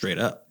 just straight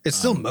up. It's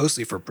still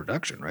mostly for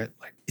production, right?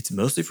 Like it's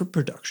mostly for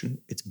production.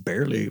 It's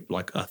barely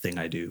like a thing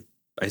I do.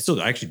 I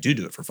actually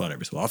do it for fun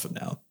every so often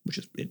now, which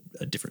is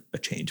a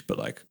change. But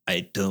like,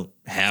 I don't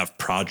have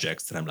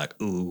projects that I'm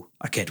like, ooh,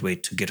 I can't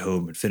wait to get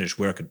home and finish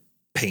where I could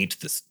paint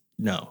this.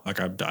 No,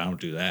 like I don't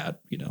do that.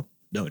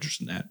 No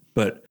interest in that.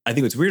 But I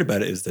think what's weird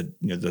about it is that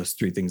those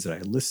three things that I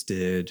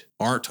listed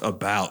aren't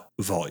about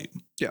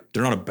volume. Yeah,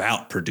 they're not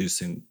about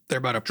producing. They're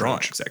about approach.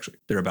 Drawings, actually.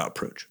 They're about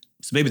approach.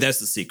 So maybe that's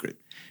the secret,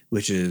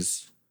 which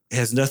is. It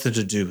has nothing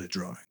to do with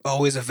drawing.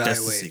 Always evaluate.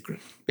 That's the secret.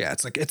 Yeah,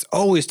 it's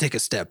always take a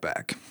step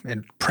back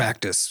and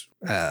practice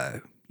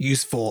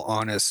useful,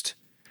 honest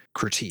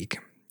critique.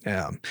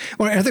 Well,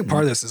 I think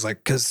part of this is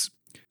like because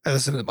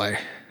that's something that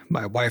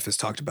my wife has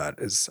talked about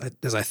is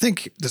I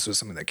think this was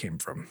something that came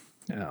from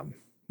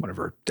one of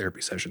her therapy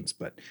sessions,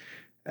 but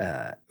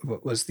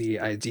what was the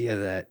idea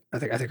that I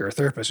think her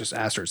therapist just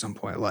asked her at some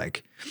point,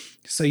 like,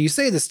 so you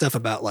say this stuff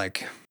about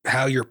like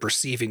how you're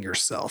perceiving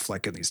yourself,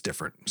 like in these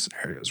different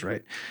scenarios,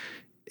 right?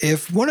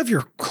 If one of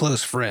your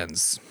close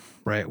friends,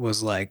 right,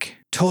 was like,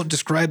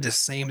 describe the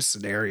same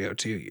scenario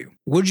to you,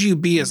 would you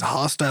be as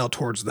hostile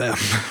towards them,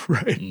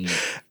 right,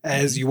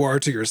 as you are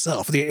to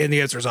yourself? And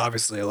the answer is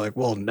obviously like,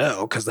 well,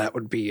 no, because that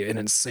would be an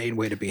insane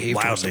way to behave.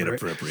 Wildly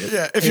inappropriate.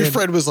 Yeah, if your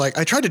friend was like,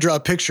 I tried to draw a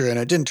picture and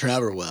it didn't turn out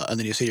very well, and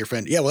then you say to your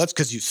friend, yeah, well, that's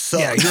because you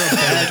suck.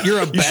 Yeah,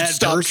 you're a bad should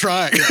stop person.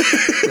 trying.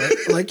 Right?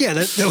 Like, yeah,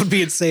 that would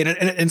be insane.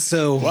 And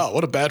so, Wow,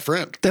 what a bad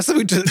friend. that's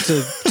something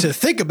to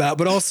think about.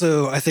 But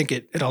also, I think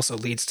it also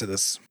leads to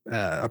this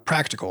a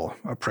practical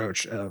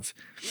approach of,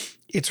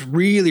 it's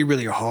really,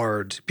 really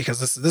hard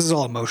because this is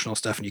all emotional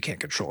stuff and you can't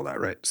control that,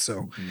 right?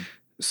 So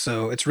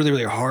it's really,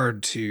 really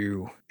hard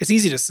it's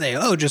easy to say,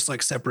 oh, just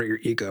like separate your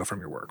ego from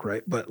your work,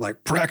 right? But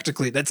like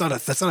practically, that's not a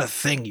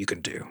thing you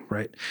can do,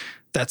 right?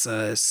 That's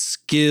a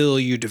skill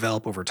you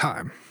develop over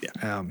time.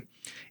 Yeah.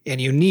 And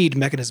you need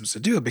mechanisms to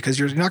do it because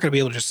you're not going to be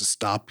able just to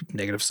stop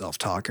negative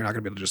self-talk. You're not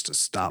going to be able just to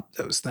stop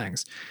those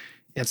things.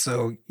 And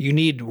so you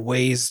need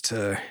ways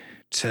to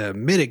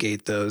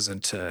mitigate those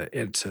and to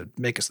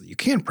make it so that you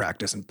can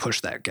practice and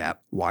push that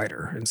gap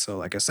wider. And so,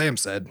 like as Sam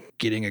said,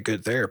 getting a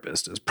good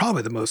therapist is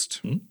probably the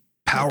most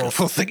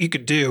powerful thing you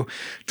could do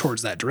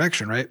towards that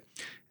direction, right?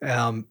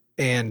 And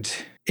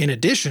in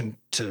addition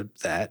to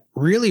that,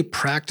 really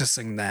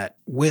practicing that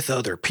with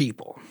other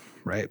people,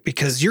 right?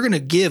 Because you're going to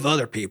give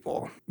other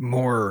people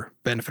more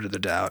benefit of the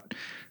doubt,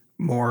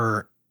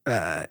 more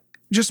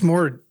just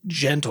more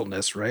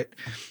gentleness, right,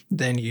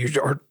 than you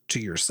are to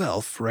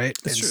yourself, right?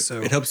 That's and true.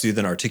 so It helps you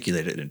then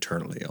articulate it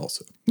internally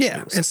also.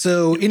 yeah. And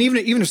so, and even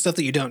if stuff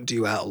that you don't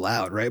do out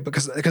loud, right?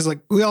 Because like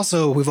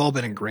we've all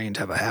been ingrained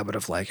to have a habit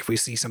of like, if we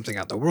see something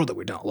out in the world that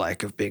we don't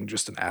like, of being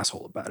just an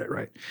asshole about it,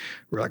 right?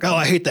 We're like, oh,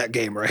 I hate that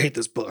game, or I hate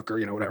this book, or,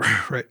 whatever,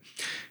 right?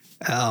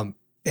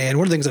 And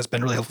one of the things that's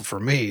been really helpful for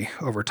me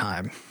over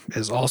time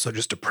is also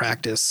just to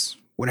practice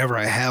whenever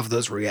I have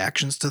those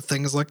reactions to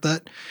things like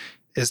that,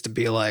 is to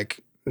be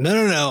like,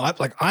 no,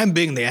 I'm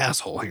being the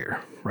asshole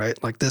here,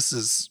 right? Like this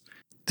is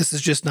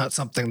just not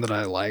something that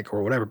I like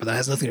or whatever, but that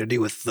has nothing to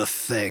do with the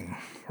thing,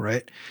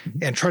 right?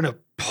 And trying to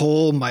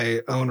pull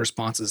my own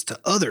responses to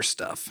other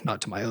stuff,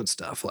 not to my own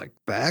stuff, like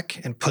back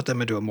and put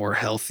them into a more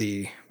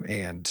healthy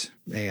and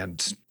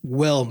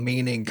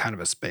well-meaning kind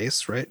of a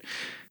space, right?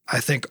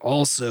 I think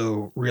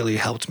also really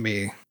helped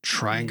me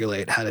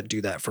triangulate how to do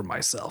that for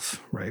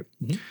myself, right?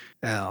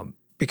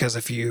 Because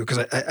I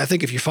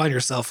think if you find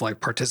yourself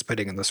like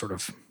participating in the sort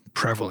of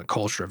prevalent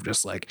culture of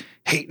just like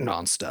hating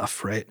on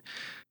stuff, right?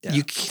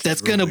 Yeah,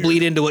 that's going to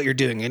bleed into what you're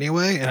doing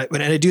anyway.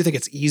 And I do think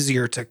it's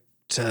easier to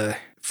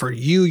for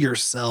you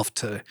yourself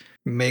to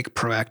make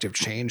proactive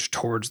change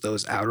towards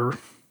those outer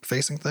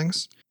facing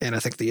things. And I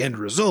think the end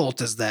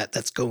result is that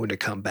that's going to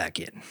come back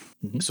in.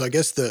 So I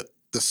guess the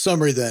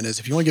summary then is,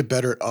 if you want to get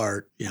better at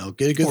art, get a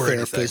good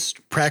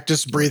therapist,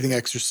 practice breathing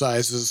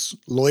exercises,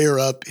 lawyer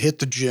up, hit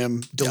the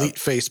gym, delete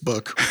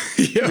Facebook.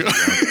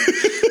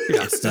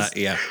 It's not,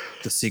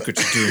 the secret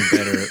to doing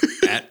better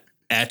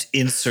at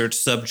insert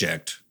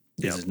subject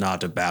is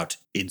not about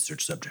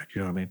insert subject.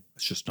 You know what I mean?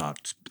 It's just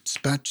not. It's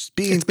about just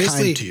being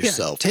kind to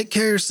yourself. Take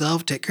care of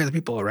yourself, take care of the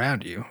people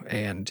around you,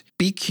 and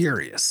be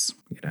curious,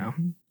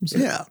 So,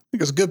 I think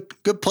it's a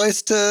good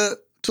place to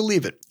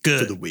leave it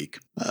for the week.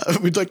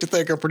 We'd like to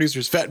thank our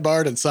producers Fat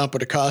Bard and Sampo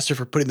DaCosta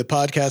for putting the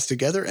podcast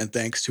together, and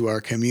thanks to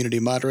our community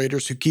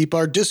moderators who keep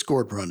our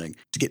Discord running.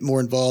 To get more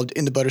involved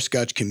in the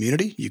Butterscotch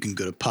community, you can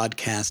go to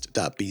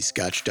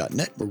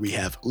podcast.bscotch.net, where we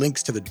have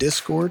links to the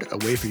Discord, a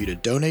way for you to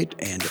donate,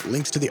 and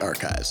links to the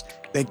archives.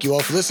 Thank you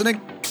all for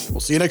listening. We'll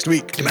see you next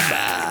week.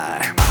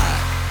 Bye.